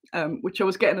 which I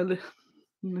was getting a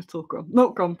little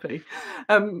not grumpy,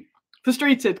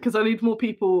 frustrated, because I need more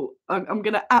people. I'm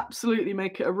going to absolutely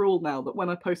make it a rule now that when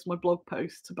I post my blog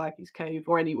post to Baggy's Cave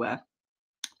or anywhere,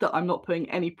 that I'm not putting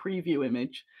any preview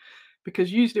image,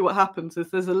 because usually what happens is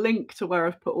there's a link to where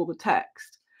I've put all the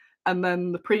text and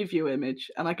then the preview image,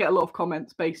 and I get a lot of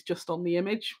comments based just on the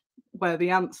image where the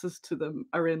answers to them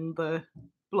are in the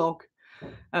blog,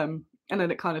 and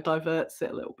then it kind of diverts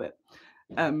it a little bit.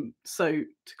 So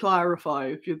to clarify,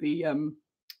 if you're the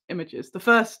images, the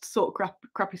first sort of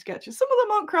crappy sketches, some of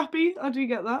them aren't crappy, I do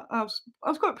get that. I was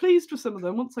quite pleased with some of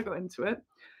them once I got into it.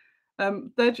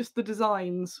 They're just the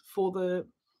designs for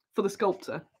the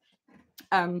sculptor,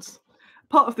 and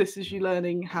part of this is you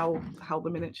learning how the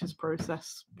miniatures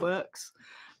process works.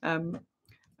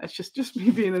 It's just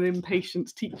me being an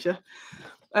impatient teacher.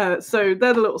 So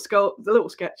they're the little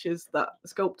sketches that the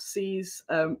sculptor sees.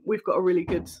 We've got a really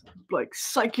good like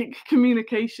psychic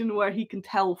communication where he can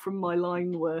tell from my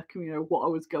line work, you know,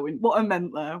 what I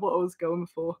meant there, what I was going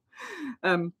for.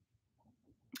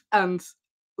 And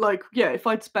like, yeah, if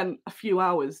I'd spent a few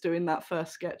hours doing that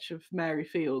first sketch of Mary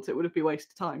Fields, it would have been a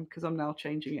waste of time, because I'm now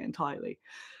changing it entirely.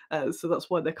 So that's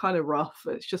why they're kind of rough.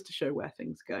 It's just to show where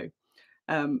things go.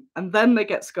 And then they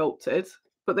get sculpted,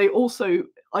 but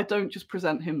I don't just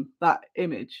present him that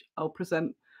image. I'll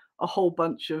present a whole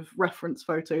bunch of reference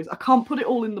photos. I can't put it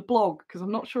all in the blog because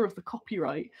I'm not sure of the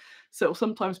copyright. So it'll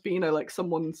sometimes be, you know, like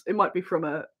it might be from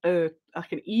like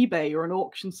an eBay or an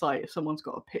auction site if someone's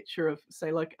got a picture of,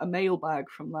 say, like a mailbag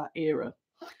from that era.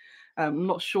 I'm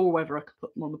not sure whether I could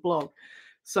put them on the blog.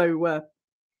 So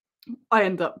I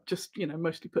end up just, you know,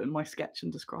 mostly putting my sketch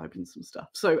and describing some stuff.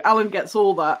 So Alan gets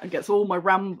all that and gets all my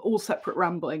all separate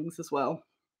ramblings as well.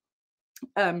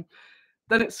 Then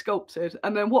it's sculpted,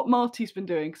 and then what Marty's been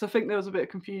doing, because I think there was a bit of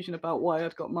confusion about why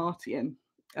I'd got Marty in.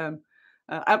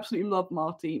 Absolutely love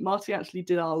Marty. Marty actually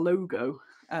did our logo.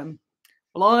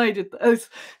 Well, I did this.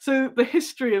 So the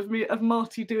history of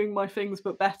Marty doing my things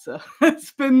but better.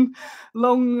 It's been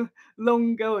long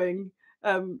going.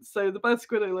 So the Bad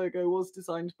Squiddo logo was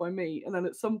designed by me, and then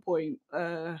at some point,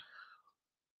 something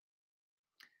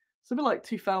like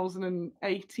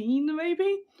 2018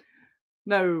 maybe.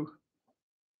 No.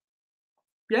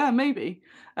 Yeah, maybe.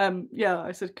 Yeah,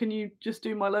 I said, can you just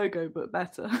do my logo but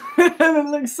better? And it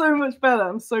looks so much better.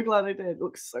 I'm so glad I did. It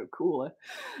looks so cooler.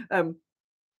 But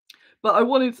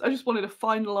I just wanted a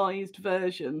finalized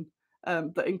version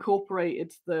that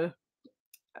incorporated the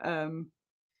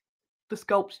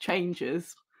sculpt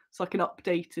changes, so like an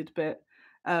updated bit.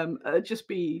 It'd just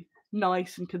be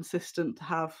nice and consistent to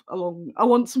have along. I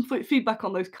want some feedback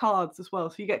on those cards as well.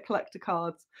 So you get collector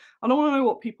cards, and I want to know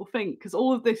what people think, because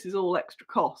all of this is all extra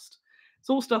cost. It's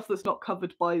all stuff that's not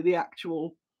covered by the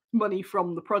actual money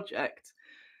from the project.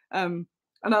 And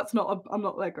that's not. I'm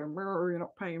not there going, you're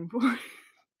not paying for it.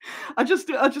 I just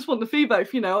want the feedback.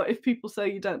 If people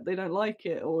say they don't like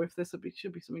it, or if there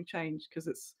should be something changed, because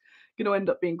it's going to end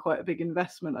up being quite a big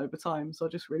investment over time. So I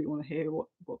just really want to hear what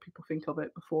people think of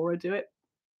it before I do it.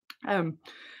 And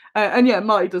yeah,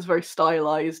 Marty does very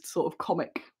stylized sort of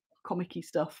comic-y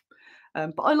stuff,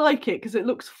 but I like it because it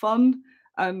looks fun,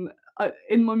 and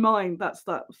in my mind that's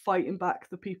that fighting back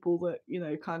the people that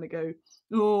kind of go,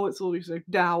 oh, it's all these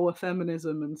dour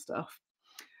feminism and stuff.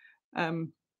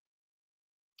 And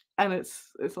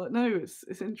it's like, no,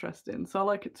 it's interesting. So I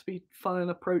like it to be fun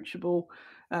and approachable,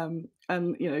 and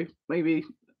maybe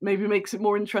makes it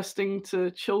more interesting to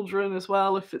children as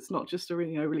well, if it's not just a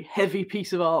really heavy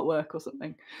piece of artwork or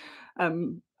something.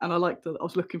 And I like that I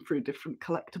was looking through different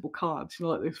collectible cards,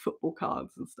 like those football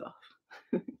cards and stuff.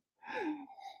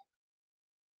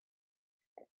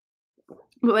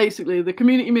 But basically, the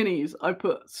community minis I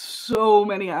put so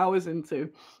many hours into.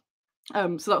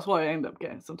 So that's why I end up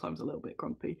getting sometimes a little bit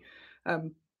grumpy,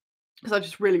 because I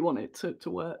just really want it to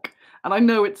work. And I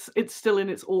know it's still in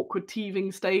its awkward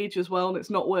teething stage as well, and it's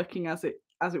not working as it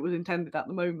was intended at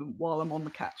the moment while I'm on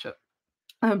the catch up.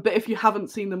 But if you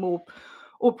haven't seen them all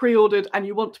or pre-ordered and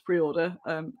you want to pre-order,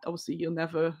 obviously you're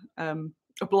never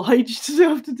obliged to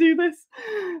have to do this.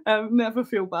 Never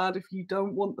feel bad if you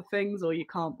don't want the things or you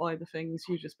can't buy the things.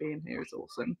 You just being here is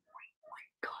awesome. Oh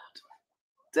my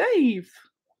God, Dave.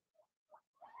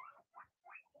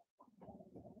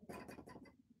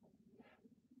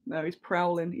 No, he's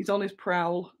prowling. He's on his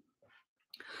prowl.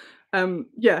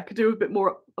 Yeah, I could do a bit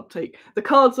more uptake. The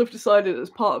cards I've decided as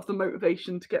part of the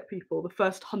motivation to get people. The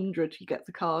first 100 you get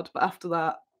the card, but after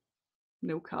that,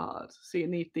 no card. So you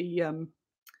need the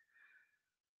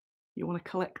you want to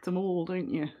collect them all, don't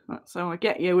you? That's how I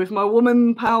get you with my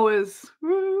woman powers.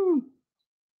 Woo!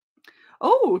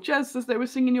 Oh, Jez says they were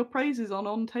singing your praises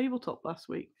on tabletop last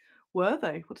week. Were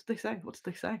they? What did they say? What did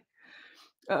they say?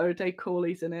 Oh, Dave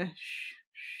Corley's in here. Shh,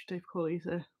 Dave Corley's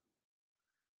here.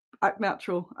 Act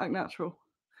natural, act natural.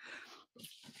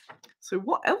 So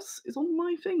what else is on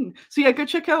my thing? So yeah, go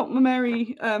check out my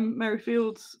Mary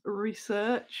Fields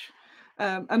research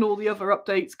and all the other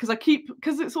updates because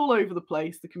it's all over the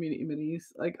place. The community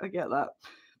minis, I get that.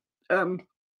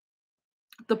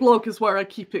 The blog is where I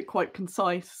keep it quite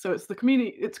concise. So it's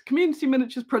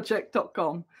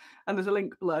communityminiaturesproject.com, and there's a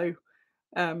link below.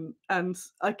 And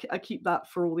I keep that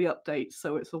for all the updates,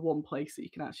 so it's the one place that you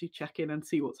can actually check in and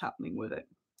see what's happening with it.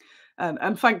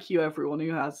 And thank you everyone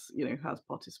who has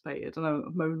participated. And I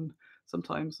moan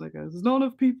sometimes, I go, there's not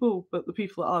enough people, but the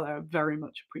people that are there very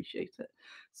much appreciate it.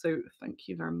 So thank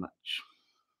you very much.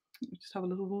 Let me just have a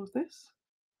little more of this.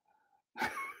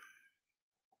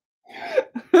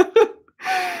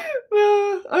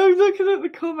 I'm looking at the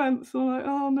comments. I'm like,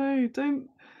 oh no, don't.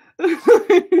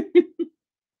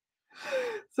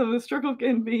 So the struggle of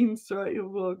getting beans to write your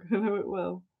blog. I know it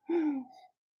well.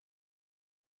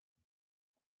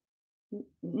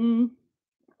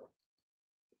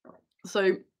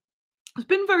 So it's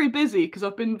been very busy because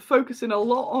I've been focusing a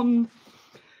lot on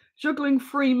juggling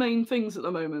 3 main things at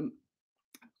the moment.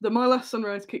 The My Last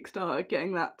Sunrise Kickstarter,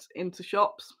 getting that into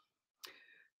shops.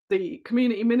 The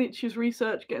community miniatures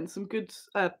research, getting some good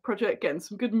getting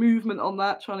some good movement on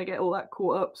that, trying to get all that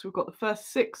caught up. So we've got the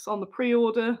first 6 on the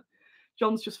pre-order.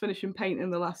 John's just finishing painting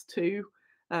the last 2.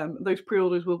 Those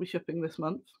pre-orders will be shipping this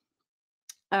month.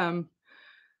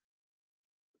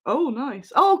 Oh,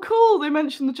 nice. Oh, cool. They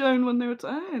mentioned the Joan when they were.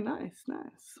 Oh, nice.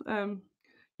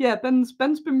 Yeah, Ben's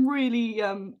been really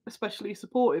especially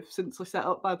supportive since I set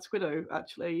up Bad Squiddo.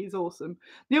 Actually, he's awesome.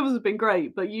 The others have been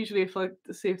great, but usually if I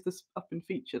see if this I've been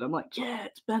featured, I'm like, yeah,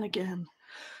 it's Ben again.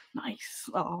 Nice.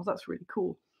 Oh, that's really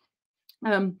cool.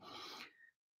 And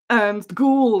the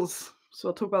ghouls. So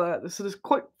I'll talk about that. So there's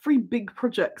quite 3 big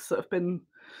projects that have been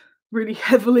really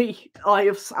heavily Eye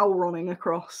of Sauroning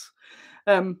across.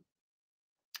 So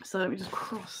let me just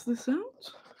cross this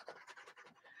out.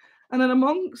 And then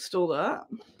amongst all that,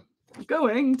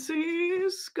 going to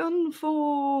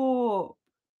Scunthorpe.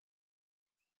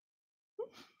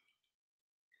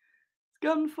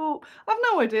 Scunthorpe. I've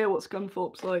no idea what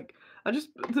Scunthorpe's like.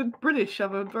 The British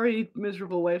have a very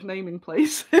miserable way of naming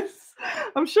places.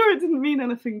 I'm sure it didn't mean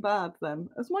anything bad then.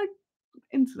 Has my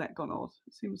internet gone odd?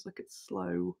 It seems like it's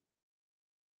slow.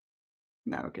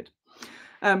 No, good.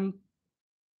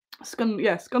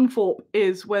 Scunthorpe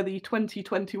is where the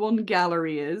 2021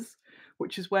 gallery is,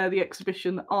 which is where the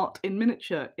exhibition Art in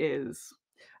Miniature is,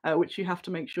 which you have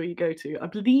to make sure you go to. I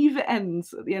believe it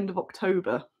ends at the end of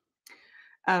October.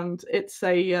 And it's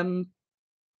I've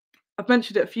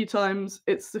mentioned it a few times,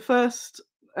 it's the first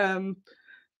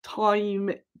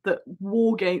time that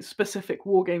specific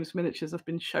wargames miniatures have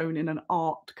been shown in an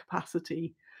art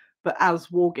capacity, but as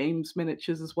wargames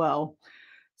miniatures as well.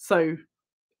 So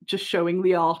just showing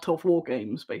the art of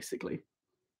wargames, basically.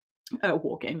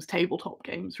 Wargames, tabletop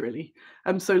games, really.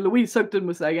 So Louise Sugden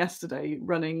was there yesterday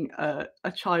running a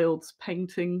child's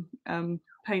painting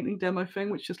demo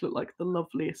thing, which just looked like the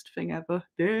loveliest thing ever.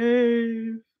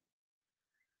 Dave,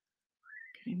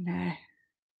 get in there.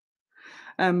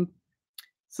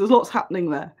 So there's lots happening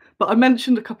there. But I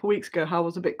mentioned a couple of weeks ago how I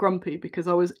was a bit grumpy because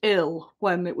I was ill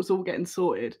when it was all getting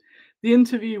sorted. The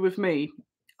interview with me,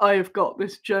 I have got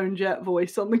this Joan Jett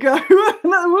voice on the go.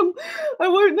 And I won't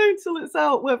know till it's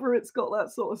out whether it's got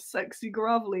that sort of sexy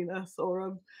graveliness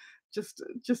or just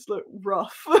look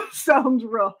rough, sound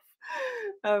rough.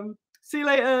 See you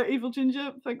later, Evil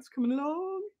Ginger. Thanks for coming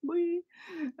along. Bye.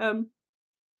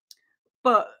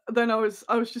 But then I was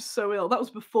just so ill. That was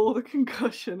before the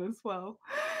concussion as well.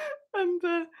 And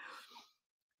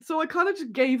so I kind of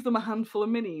just gave them a handful of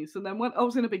minis. And then when I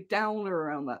was in a big downer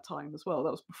around that time as well,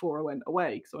 that was before I went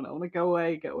away. Because I want to go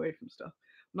away, get away from stuff.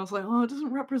 And I was like, oh, it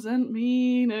doesn't represent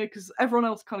me, because everyone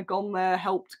else kind of gone there,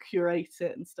 helped curate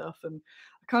it and stuff. And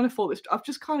I kind of thought I've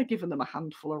just kind of given them a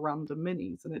handful of random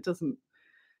minis, and it's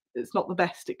not the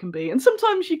best it can be. And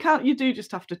sometimes you do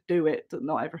just have to do it.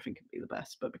 Not everything can be the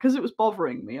best, but because it was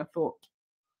bothering me, I thought,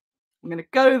 I'm going to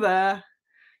go there.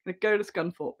 I'm going to go to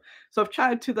Scunthorpe. So I've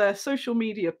chatted to their social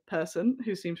media person,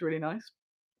 who seems really nice.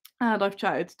 And I've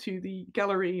chatted to the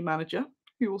gallery manager,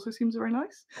 who also seems very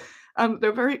nice.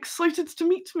 They're very excited to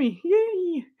meet me.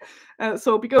 Yay!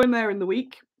 So I'll be going there in the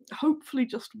week, hopefully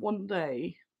just one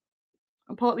day.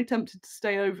 I'm partly tempted to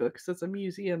stay over because there's a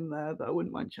museum there that I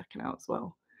wouldn't mind checking out as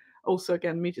well. Also,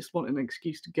 again, me just wanting an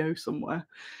excuse to go somewhere.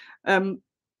 But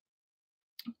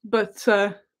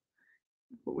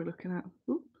what we're looking at.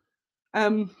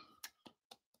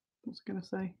 What's I going to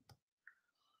say?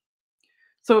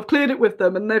 So I've cleared it with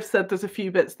them, and they've said there's a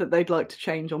few bits that they'd like to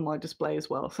change on my display as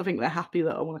well. So I think they're happy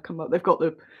that I want to come up. They've got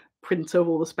the printer of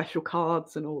all the special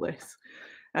cards and all this.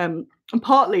 And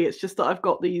partly it's just that I've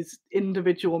got these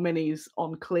individual minis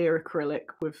on clear acrylic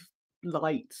with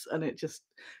lights, and it's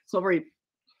not very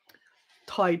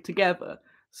tied together.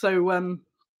 So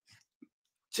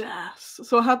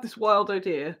so I had this wild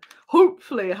idea.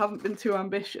 Hopefully I haven't been too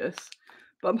ambitious,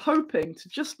 but I'm hoping to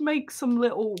just make some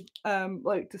little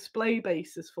like display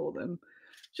bases for them.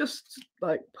 Just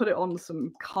like put it on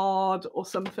some card or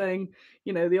something,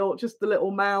 you know, just the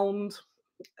little mound.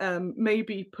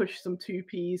 Maybe push some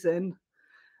 2Ps in,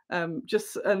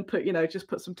 just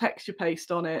put some texture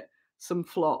paste on it, some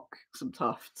flock, some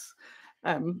tufts,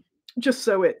 just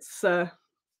so it's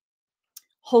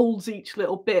holds each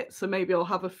little bit. So maybe I'll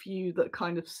have a few that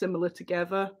kind of similar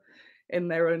together in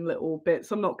their own little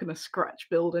bits. I'm not going to scratch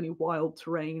build any wild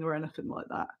terrain or anything like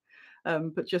that,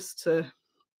 but just to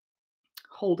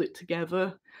hold it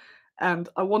together. And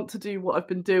I want to do what I've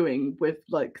been doing with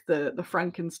like the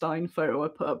Frankenstein photo I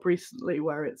put up recently,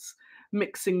 where it's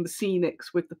mixing the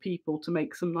scenics with the people to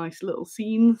make some nice little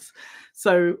scenes.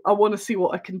 So I want to see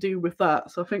what I can do with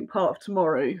that. So I think part of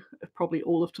tomorrow, probably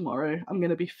all of tomorrow, I'm going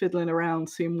to be fiddling around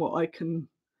seeing what I can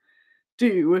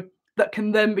do that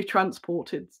can then be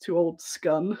transported to old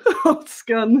Scun,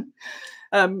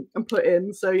 and put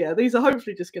in. So yeah, these are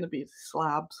hopefully just going to be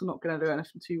slabs. I'm not going to do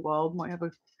anything too wild. Might have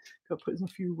go put a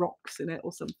few rocks in it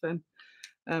or something.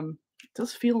 It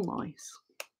does feel nice.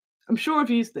 I'm sure I've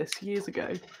used this years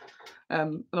ago,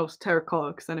 and I was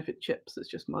terracotta because then if it chips, it's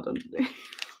just mud underneath.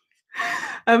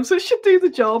 So it should do the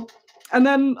job. And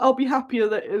then I'll be happier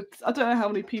that I don't know how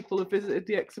many people have visited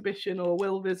the exhibition or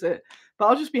will visit, but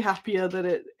I'll just be happier that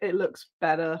it looks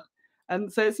better.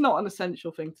 And so it's not an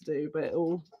essential thing to do, but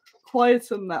it'll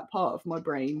quieten that part of my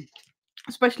brain,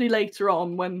 especially later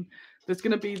on when there's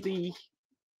going to be the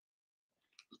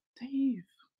Dave.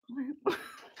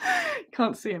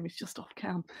 Can't see him, he's just off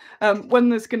cam. When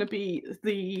there's going to be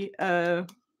the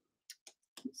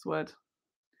what's the word?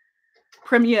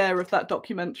 Premiere of that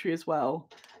documentary as well,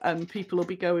 and people will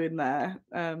be going there.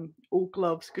 All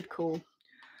gloves, good call.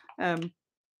 That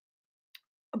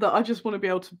I just want to be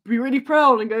able to be really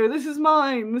proud and go, this is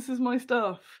mine, this is my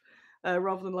stuff,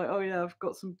 rather than like, oh yeah, I've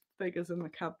got some figures in the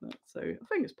cabinet. So I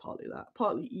think it's partly that,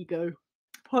 partly ego.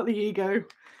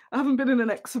 I haven't been in an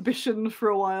exhibition for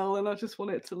a while, and I just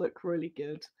want it to look really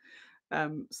good.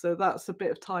 So that's a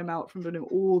bit of time out from doing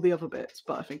all the other bits,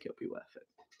 but I think it'll be worth it.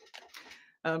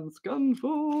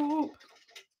 Scunthorpe.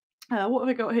 What have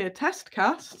I got here? Test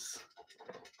casts.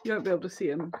 You won't be able to see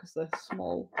them because they're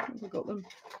small. I've got them.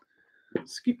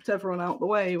 Scooped everyone out the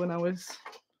way when I was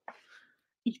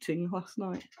eating last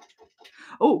night.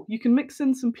 Oh, you can mix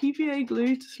in some PVA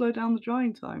glue to slow down the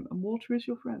drying time, and water is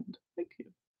your friend. Thank you.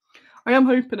 I am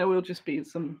hoping it will just be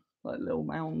some like little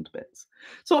mound bits.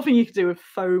 Sort of thing you could do with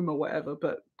foam or whatever,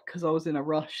 but because I was in a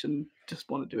rush and just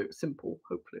want to do it simple,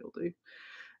 hopefully it'll do.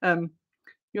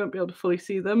 You won't be able to fully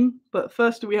see them, but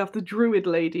first we have the druid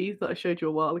lady that I showed you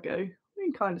a while ago. You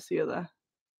can kind of see her there.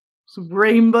 Some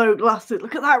rainbow glasses.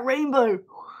 Look at that rainbow.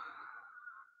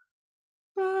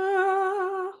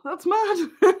 That's mad.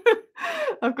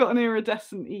 I've got an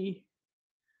iridescent-y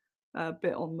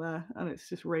bit on there, and it's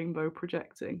just rainbow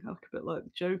projecting. I look a bit like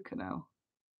the Joker now.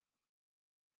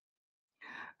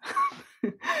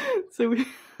 So we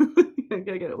I'm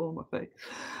gonna get it all on my face.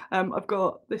 I've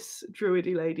got this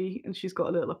druidy lady, and she's got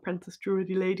a little apprentice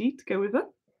druidy lady to go with her.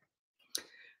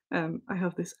 I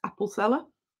have this apple seller,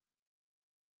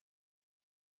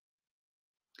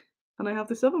 and I have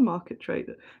this other market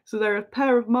trader. So they're a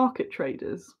pair of market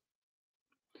traders,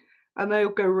 and they'll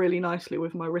go really nicely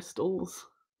with my Ristles,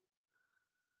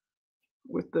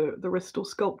 with the Ristle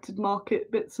sculpted market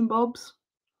bits and bobs.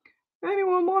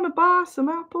 Anyone want to buy some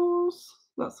apples?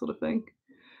 That sort of thing.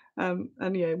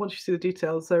 And yeah, once you see the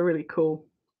details, they're really cool.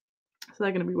 So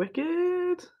they're going to be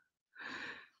wicked.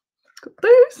 Got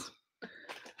those.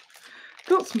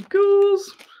 Got some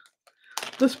ghouls.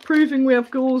 Just proving we have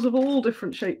ghouls of all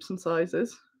different shapes and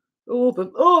sizes. Oh,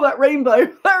 that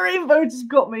rainbow! That rainbow just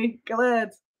got me.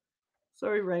 Glad.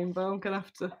 Sorry, rainbow. I'm going to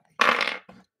have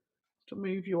to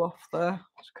move you off there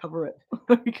to cover it.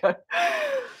 There we go.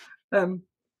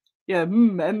 Yeah,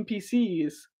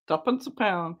 NPCs, tuppence a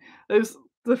pound. There's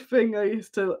the thing I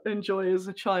used to enjoy as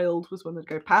a child was when they'd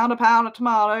go pound of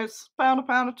tomatoes, pound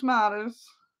of tomatoes.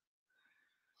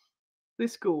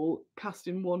 This ghoul cast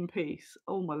in one piece.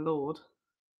 Oh my lord.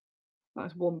 That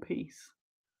is one piece.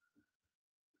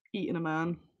 Eating a man,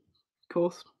 of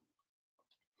course.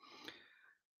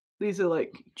 These are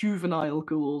like juvenile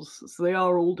ghouls, so they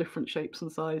are all different shapes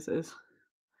and sizes.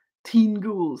 Teen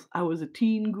ghouls. I was a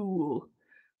teen ghoul.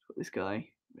 Put this guy.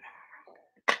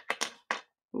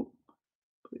 Oh,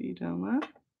 put you down there.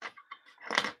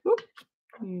 Oh,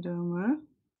 put you down there.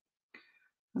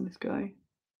 And this guy.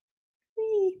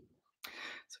 Whee!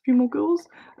 So a few more ghouls.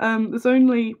 There's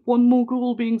only one more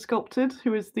ghoul being sculpted,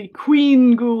 who is the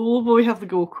Queen Ghoul. Well, we have the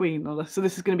Ghoul Queen, so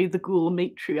this is going to be the Ghoul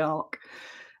Matriarch.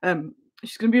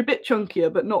 She's going to be a bit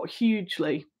chunkier, but not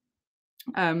hugely.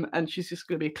 And she's just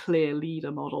going to be a clear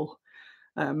leader model.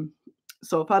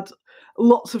 So I've had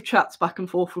lots of chats back and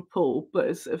forth with Paul, but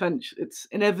it's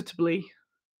inevitably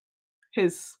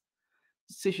his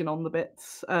decision on the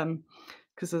bits,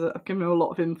 because I've given him a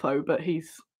lot of info, but he's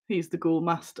the ghoul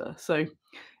master. So if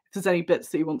there's any bits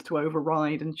that he wants to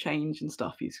override and change and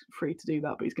stuff, he's free to do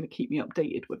that, but he's going to keep me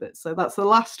updated with it. So that's the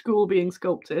last ghoul being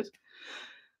sculpted.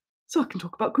 So I can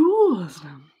talk about ghouls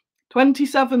now.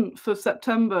 27th of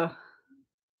September.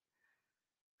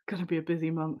 Going to be a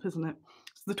busy month, isn't it?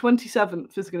 So the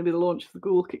 27th is going to be the launch of the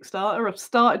Ghoul Kickstarter. I've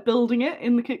started building it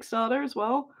in the Kickstarter as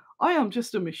well. I am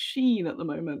just a machine at the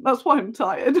moment. That's why I'm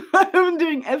tired. I'm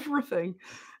doing everything.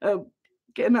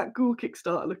 Getting that Ghoul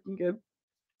Kickstarter looking good.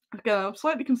 Again, I'm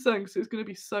slightly concerned because it's going to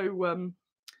be so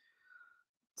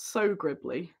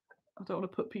gribbly. I don't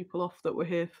want to put people off that were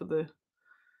here for the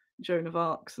Joan of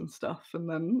Arcs and stuff, and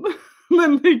then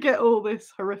then they get all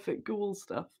this horrific ghoul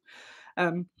stuff.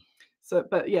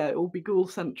 But yeah, it will be Ghoul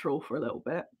Central for a little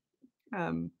bit,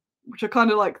 which I kind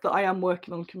of like that I am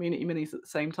working on community minis at the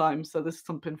same time, so there's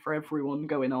something for everyone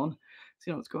going on. So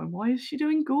you know what's going, why is she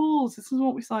doing ghouls? This is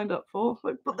what we signed up for.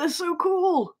 Like, but they're so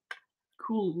cool.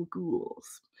 Cool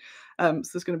ghouls. So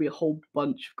there's going to be a whole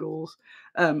bunch of ghouls.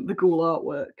 The ghoul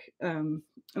artwork. I'm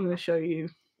going to show you.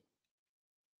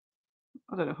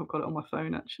 I don't know if I've got it on my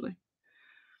phone actually.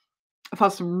 I've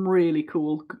had some really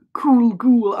cool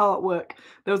ghoul artwork.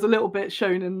 There was a little bit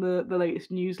shown in the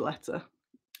latest newsletter.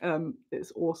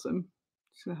 It's awesome.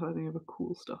 Just gonna have any other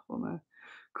cool stuff on there.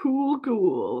 Cool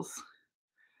ghouls.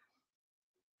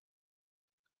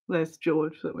 There's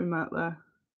George that we met there.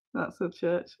 That's the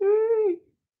church.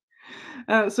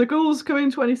 So ghouls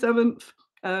coming 27th.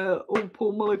 All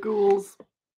Paul Muller ghouls.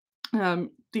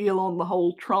 Deal on the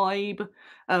whole tribe.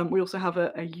 We also have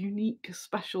a unique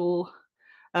special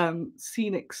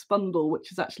scenic bundle,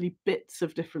 which is actually bits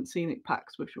of different scenic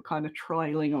packs, which we're kind of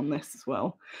trialing on this as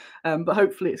well. But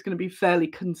hopefully it's going to be fairly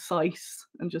concise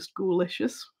and just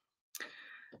ghoulicious.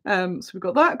 So we've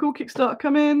got that Ghoul Kickstarter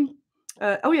coming.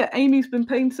 Oh yeah, Amy's been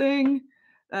painting.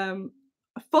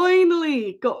 I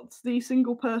finally got the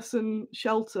single person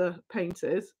shelter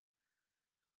painted.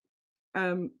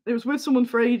 It was with someone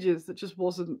for ages that just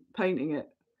wasn't painting it.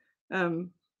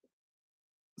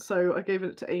 So I gave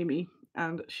it to Amy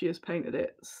and she has painted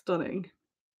it stunning.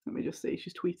 Let me just see,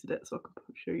 she's tweeted it so I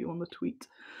can show you on the tweet.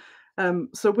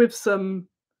 So with some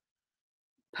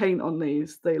paint on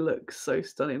these, they look so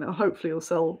stunning. Now hopefully you'll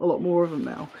sell a lot more of them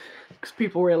now because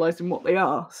people are realizing what they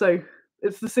are. So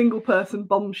it's the single person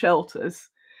bomb shelters.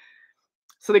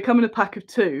 So they come in a pack of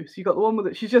 2. So you've got the one with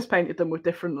it, she's just painted them with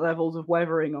different levels of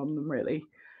weathering on them really.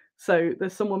 So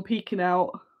there's someone peeking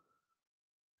out.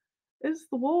 Is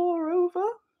the war over?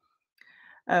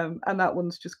 And that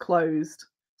one's just closed.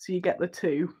 So you get the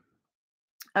 2.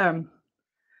 And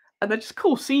they're just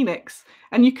cool scenics,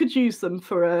 and you could use them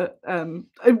for a.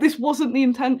 This wasn't the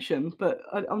intention, but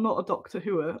I'm not a Doctor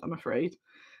Who, I'm afraid.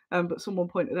 But someone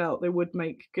pointed out they would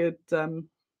make good.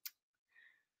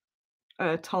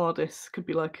 TARDIS could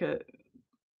be like a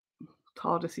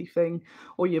TARDIS-y thing,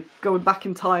 or you're going back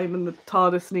in time and the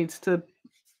TARDIS needs to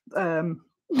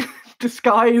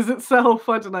disguise itself.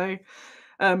 I don't know.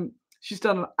 She's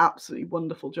done an absolutely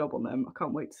wonderful job on them. I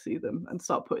can't wait to see them and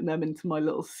start putting them into my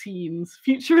little scenes.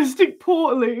 Futuristic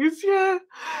portaloos, yeah.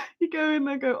 You go in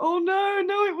there, go, oh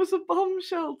no, it was a bomb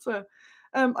shelter.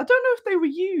 I don't know if they were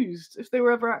used, if they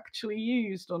were ever actually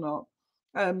used or not.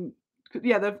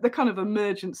 Yeah, they're kind of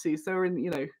emergencies. They're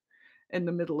in, in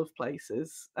the middle of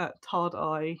places.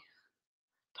 Tardigrades.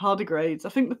 I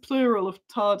think the plural of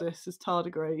TARDIS is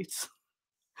tardigrades.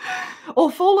 Or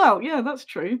Fallout, yeah, that's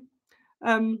true.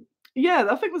 Yeah,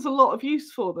 I think there's a lot of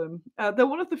use for them. They're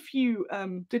one of the few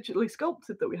digitally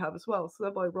sculpted that we have as well. So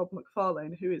they're by Rob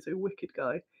McFarlane, who is a wicked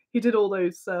guy. He did all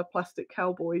those plastic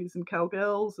cowboys and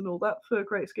cowgirls and all that for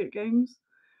Great Escape Games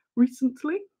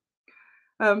recently.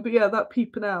 But yeah, that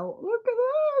peeping out. Look at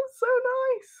that, it's so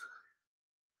nice.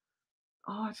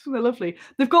 Oh, I just think they're lovely.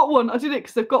 They've got one. I did it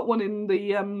because they've got one in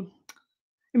the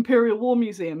Imperial War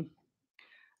Museum.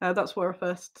 That's where I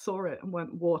first saw it and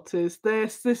went, "What is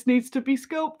this? This needs to be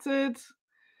sculpted."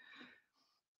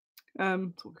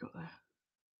 So what we got there?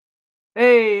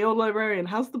 Hey, old librarian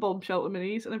has the bomb shelter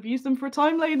minis, and I've used them for a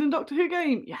time lane in Doctor Who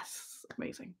game. Yes,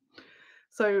 amazing.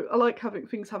 So I like having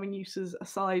things having uses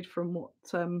aside from what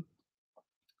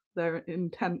their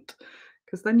intent,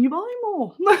 because then you buy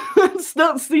more.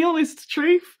 that's the honest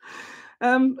truth.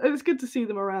 It was good to see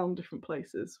them around different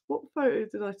places. What photo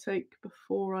did I take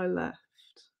before I left?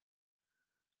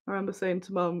 I remember saying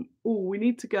to Mum, "Oh, we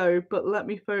need to go, but let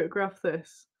me photograph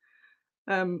this."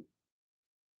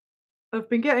 I've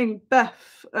been getting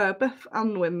Beth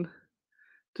Anwin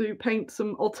to paint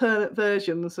some alternate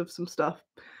versions of some stuff,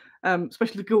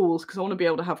 especially the ghouls, because I want to be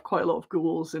able to have quite a lot of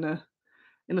ghouls in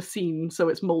a scene, so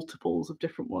it's multiples of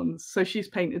different ones. So she's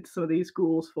painted some of these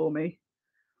ghouls for me.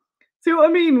 See what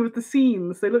I mean with the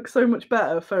scenes? They look so much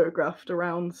better photographed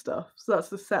around stuff. So that's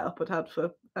the setup I'd had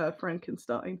for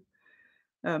Frankenstein.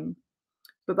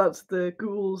 But that's the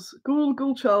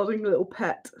ghoul childing little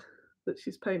pet that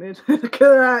she's painted. Look at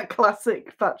that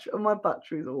classic battery. Oh, my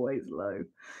battery's always low.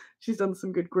 She's done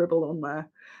some good gribble on there.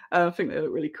 I think they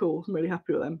look really cool. I'm really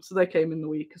happy with them. So they came in the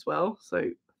week as well. So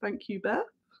thank you, Beth.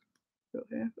 Got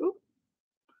here. Oh,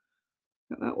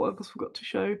 that one I forgot to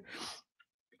show.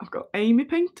 I've got Amy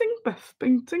painting, Beth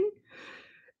painting.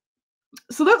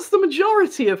 So that's the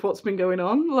majority of what's been going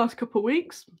on the last couple of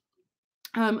weeks.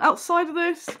 Outside of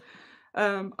this,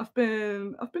 I've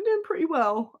been doing pretty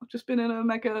well. I've just been in a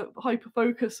mega hyper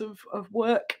focus of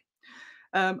work,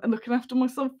 and looking after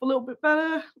myself a little bit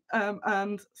better,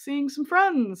 and seeing some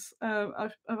friends.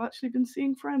 I've actually been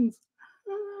seeing friends.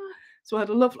 So I had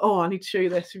a lovely. Oh, I need to show you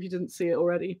this if you didn't see it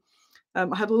already.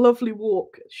 I had a lovely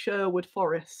walk at Sherwood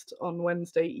Forest on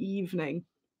Wednesday evening,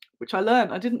 which I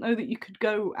learned. I didn't know that you could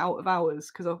go out of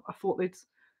hours because I thought they'd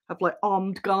have like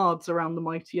armed guards around the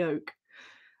mighty oak.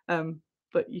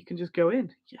 But you can just go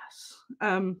in. Yes.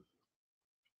 The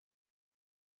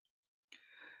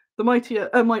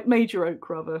Major Oak,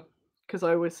 rather, because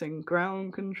I always sing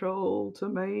ground control to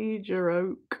Major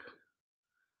Oak.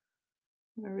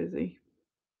 Where is he?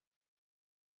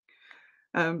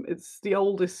 It's the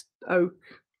oldest oak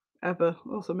ever,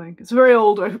 or something. It's a very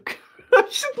old oak. I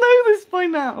should know this by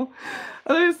now.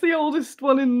 I know it's the oldest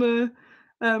one in the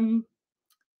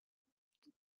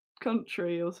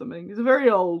country or something. It's a very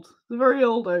old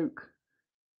oak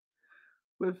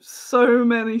with so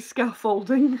many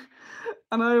scaffolding.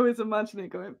 And I always imagine it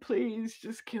going, "Please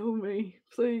just kill me,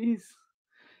 please."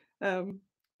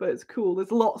 But it's cool.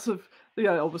 There's lots of,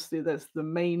 obviously there's the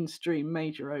mainstream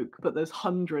major oak, but there's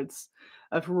hundreds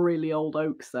of really old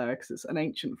oaks there because it's an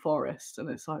ancient forest, and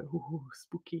it's like, ooh,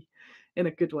 spooky in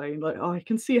a good way. Like, oh, I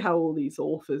can see how all these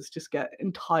authors just get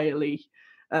entirely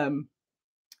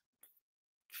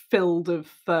filled of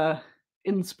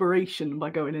inspiration by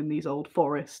going in these old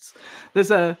forests. There's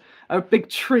a big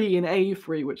tree in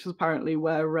Avery, which is apparently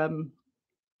where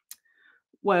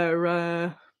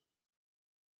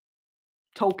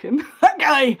Tolkien, that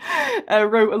guy,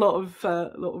 wrote a lot of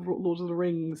Lord of the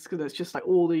Rings, because it's just like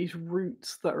all these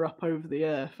roots that are up over the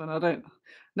earth, and I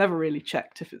never really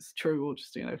checked if it's true or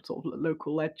just sort of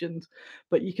local legend,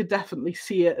 but you could definitely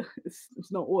see it.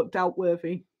 It's not doubt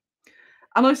worthy.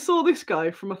 And I saw this guy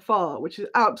from afar, which has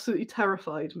absolutely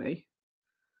terrified me.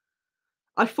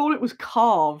 I thought it was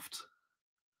carved.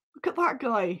 Look at that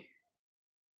guy.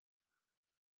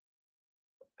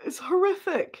 It's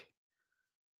horrific.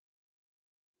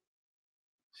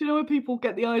 Do you know where people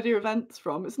get the idea of Ents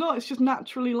from? It's not, it's just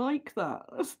naturally like that.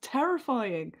 That's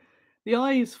terrifying. The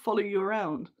eyes follow you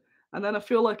around, and then I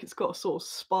feel like it's got a sort of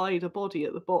spider body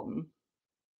at the bottom.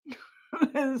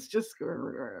 It's just.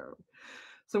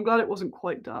 So I'm glad it wasn't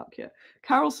quite dark yet.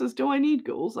 Carol says, "Do I need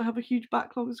ghouls? I have a huge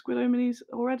backlog of Squiddo minis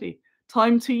already.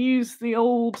 Time to use the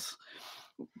old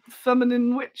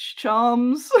feminine witch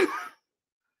charms."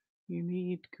 You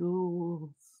need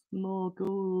ghouls. More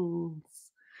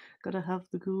ghouls. Gotta have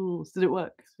the ghouls. Did it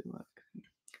work? Did it work?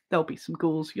 There'll be some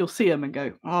ghouls. You'll see them and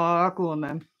go, "Oh, go on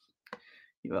then."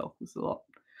 You will. There's a lot.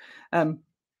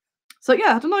 So yeah,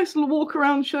 I had a nice little walk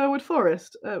around Sherwood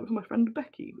Forest with my friend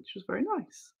Becky, which was very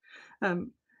nice.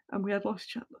 And we had a nice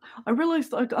chat. I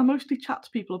realised that I mostly chat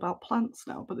to people about plants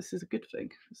now, but this is a good thing.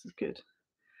 This is good.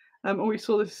 And we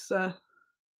saw this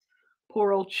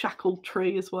poor old shackled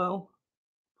tree as well.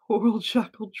 Poor old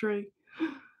shackled tree.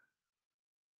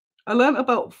 I learnt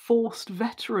about forced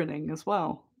veteraning as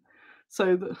well.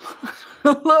 So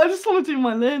I just want to do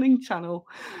my learning channel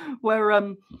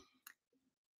where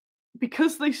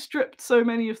because they stripped so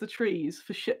many of the trees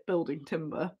for shipbuilding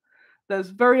timber, there's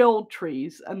very old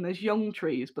trees and there's young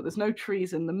trees, but there's no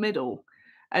trees in the middle.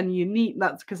 And you need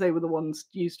that's because they were the ones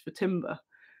used for timber.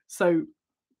 So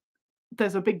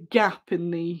there's a big gap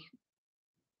in the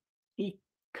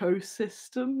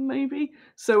ecosystem, maybe.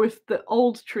 So if the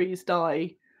old trees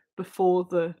die before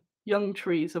the young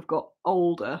trees have got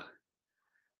older,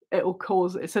 it'll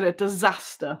cause it's a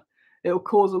disaster. It'll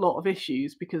cause a lot of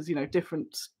issues because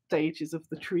different stages of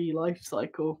the tree life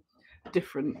cycle,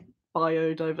 different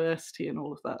biodiversity and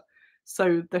all of that.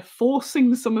 So they're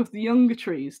forcing some of the younger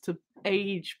trees to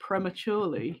age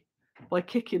prematurely by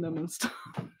kicking them and stuff.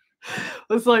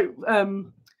 It's like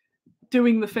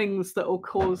doing the things that will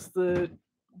cause the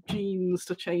genes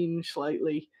to change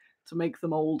slightly to make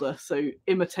them older. So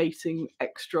imitating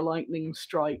extra lightning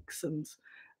strikes and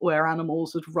where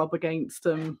animals would rub against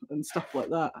them and stuff like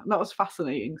that. And that was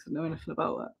fascinating to know anything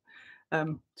about that.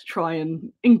 To try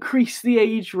and increase the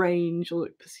age range or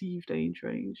perceived age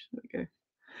range. There we go.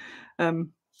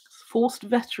 Forced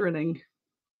veteraning.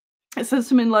 It says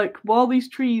something like, while these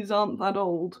trees aren't that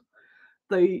old,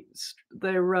 they're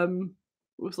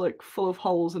was like full of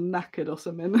holes and knackered or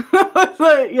something. I was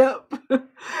like,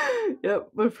 yep,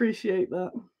 I appreciate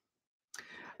that.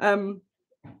 I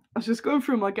was just going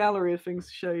through my gallery of things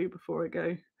to show you before I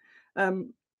go.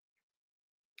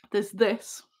 There's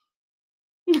this.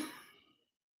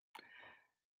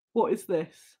 What is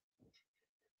this?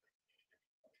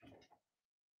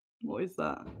 What is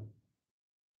that?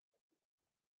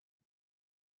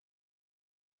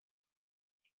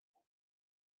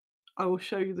 I will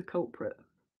show you the culprit.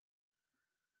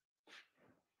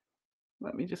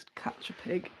 Let me just catch a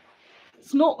pig.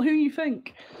 It's not who you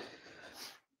think.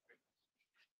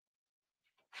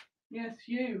 Yes,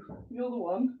 you. You're the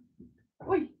one.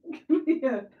 Oi!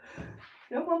 Yeah.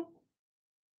 Come on.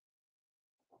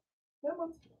 Come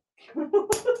on. I've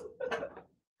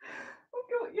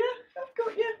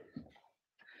got you.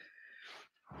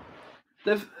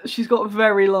 She's got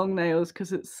very long nails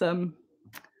because it's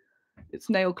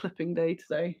nail clipping day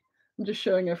today. I'm just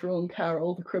showing everyone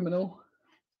Carol, the criminal.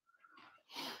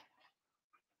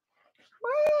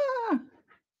 Ah!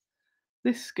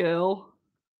 This girl.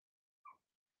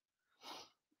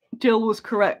 Jill was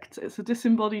correct. It's a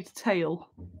disembodied tail.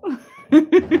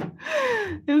 Isn't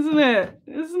it?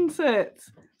 Isn't it?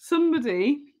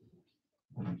 Somebody.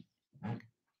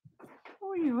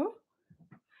 Oh, yeah.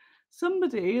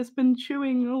 Somebody has been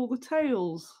chewing all the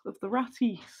tails of the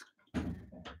ratties.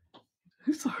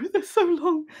 Sorry, they're so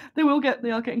long. They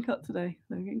are getting cut today.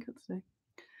 They're getting cut today.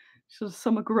 Just a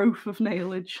summer growth of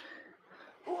nailage.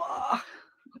 Let's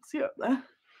see up there.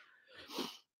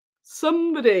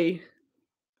 Somebody,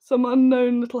 some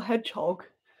unknown little hedgehog,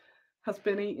 has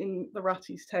been eating the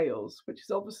ratty's tails, which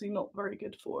is obviously not very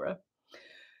good for her.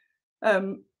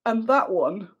 And that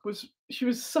one she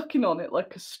was sucking on it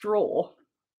like a straw,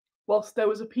 whilst there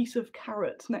was a piece of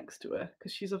carrot next to her,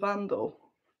 because she's a vandal.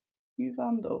 You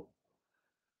vandal.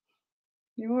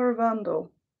 You are a vandal.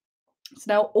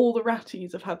 So now all the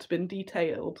ratties have had to been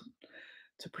detailed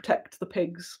to protect the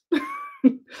pigs,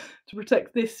 to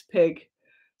protect this pig.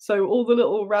 So all the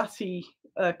little ratty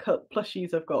cut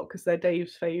plushies I've got, because they're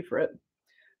Dave's favourite,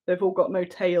 they've all got no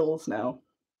tails now.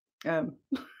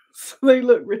 So they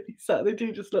look really sad. They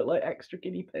do just look like extra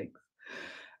guinea pigs.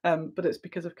 But it's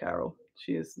because of Carol.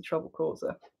 She is the trouble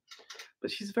causer.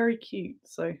 But she's very cute,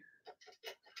 so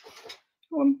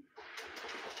come on.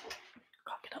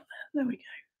 Can't get up there. There we go.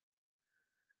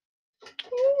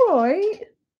 Alright.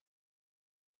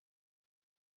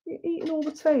 You're eating all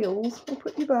the tails. I'll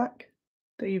put you back.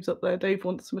 Dave's up there. Dave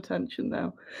wants some attention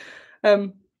now.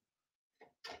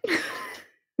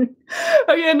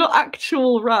 Oh yeah, not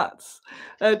actual rats.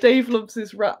 Dave loves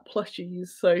his rat plushies,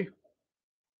 so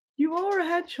you are a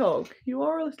hedgehog. You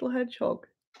are a little hedgehog.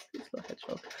 Little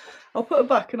hedgehog. I'll put it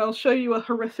back and I'll show you a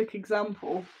horrific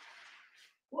example.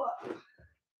 What?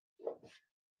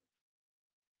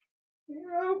 Here you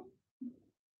go.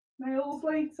 Nails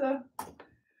later.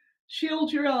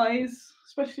 Shield your eyes,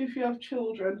 especially if you have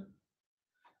children.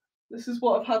 This is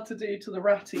what I've had to do to the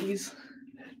ratties.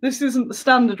 This isn't the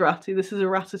standard ratty, this is a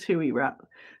ratatouille rat.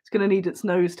 It's going to need its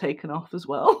nose taken off as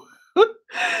well.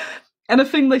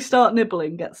 Anything they start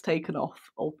nibbling gets taken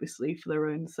off, obviously, for their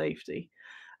own safety.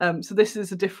 So this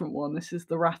is a different one. This is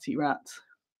the ratty rat.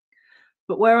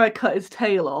 But where I cut his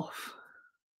tail off,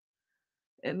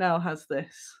 it now has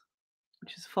this,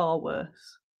 which is far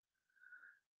worse.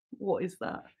 What is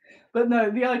that? But no,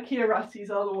 the IKEA ratties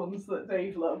are the ones that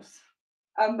Dave loves.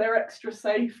 And they're extra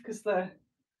safe because they're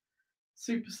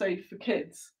super safe for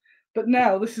kids. But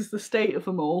now this is the state of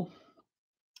them all.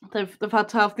 They've had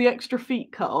to have the extra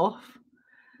feet cut off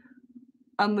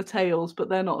and the tails, but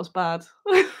they're not as bad.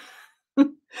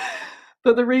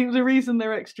 But the reason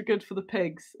they're extra good for the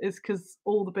pigs is because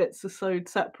all the bits are sewed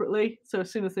separately. So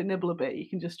as soon as they nibble a bit, you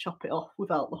can just chop it off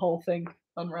without the whole thing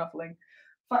unraveling.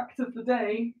 Fact of the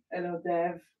day. Hello,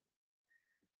 Dev.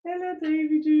 Hello,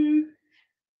 Davy Doo.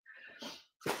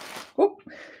 Oh.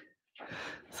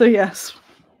 So yes,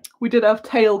 we did have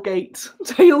tailgates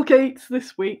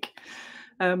this week.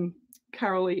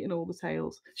 Carol eating all the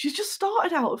tails. She's just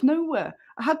started out of nowhere.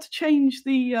 I had to change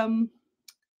the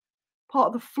part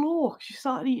of the floor. She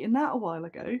started eating that a while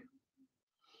ago.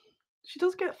 She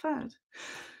does get fed.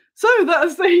 So that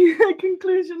is the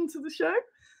conclusion to the show.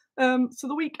 So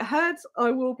the week ahead,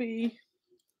 I will be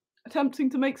attempting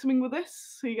to make something with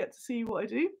this, so you get to see what I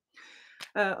do.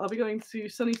 I'll be going to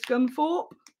sunny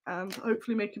Scunthorpe and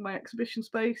hopefully making my exhibition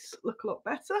space look a lot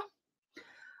better,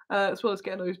 as well as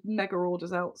getting those mega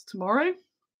orders out tomorrow.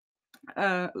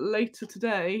 Later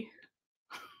today,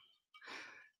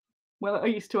 well, I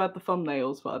used to add the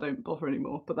thumbnails, but I don't bother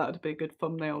anymore, but that would be a good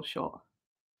thumbnail shot.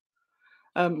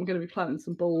 I'm going to be planting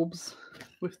some bulbs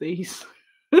with these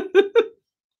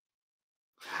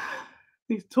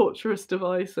these torturous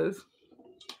devices.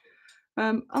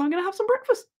 And I'm going to have some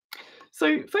breakfast.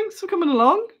 So thanks for coming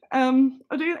along. I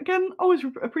do, again, always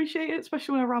appreciate it,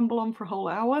 especially when I ramble on for a whole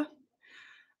hour.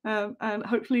 And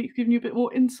hopefully it's given you a bit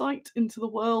more insight into the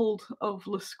world of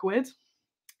the squid. Is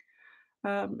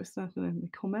there anything in the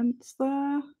comments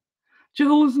there?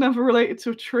 Jill is never related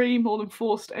to a tree more than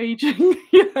forced aging.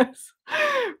 Yes,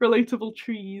 relatable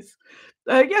trees.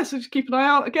 Yeah, so just keep an eye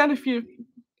out. Again, if you've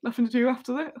nothing to do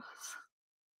after this,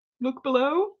 look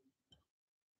below.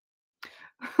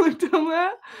 Look down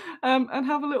there, and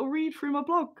have a little read through my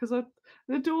blog, because I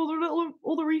do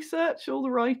all the research, all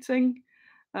the writing,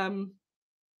 and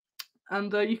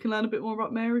you can learn a bit more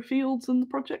about Mary Fields and the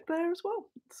project there as well.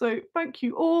 So thank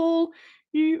you all.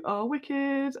 You are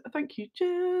wicked. Thank you,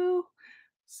 Jill.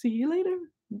 See you later.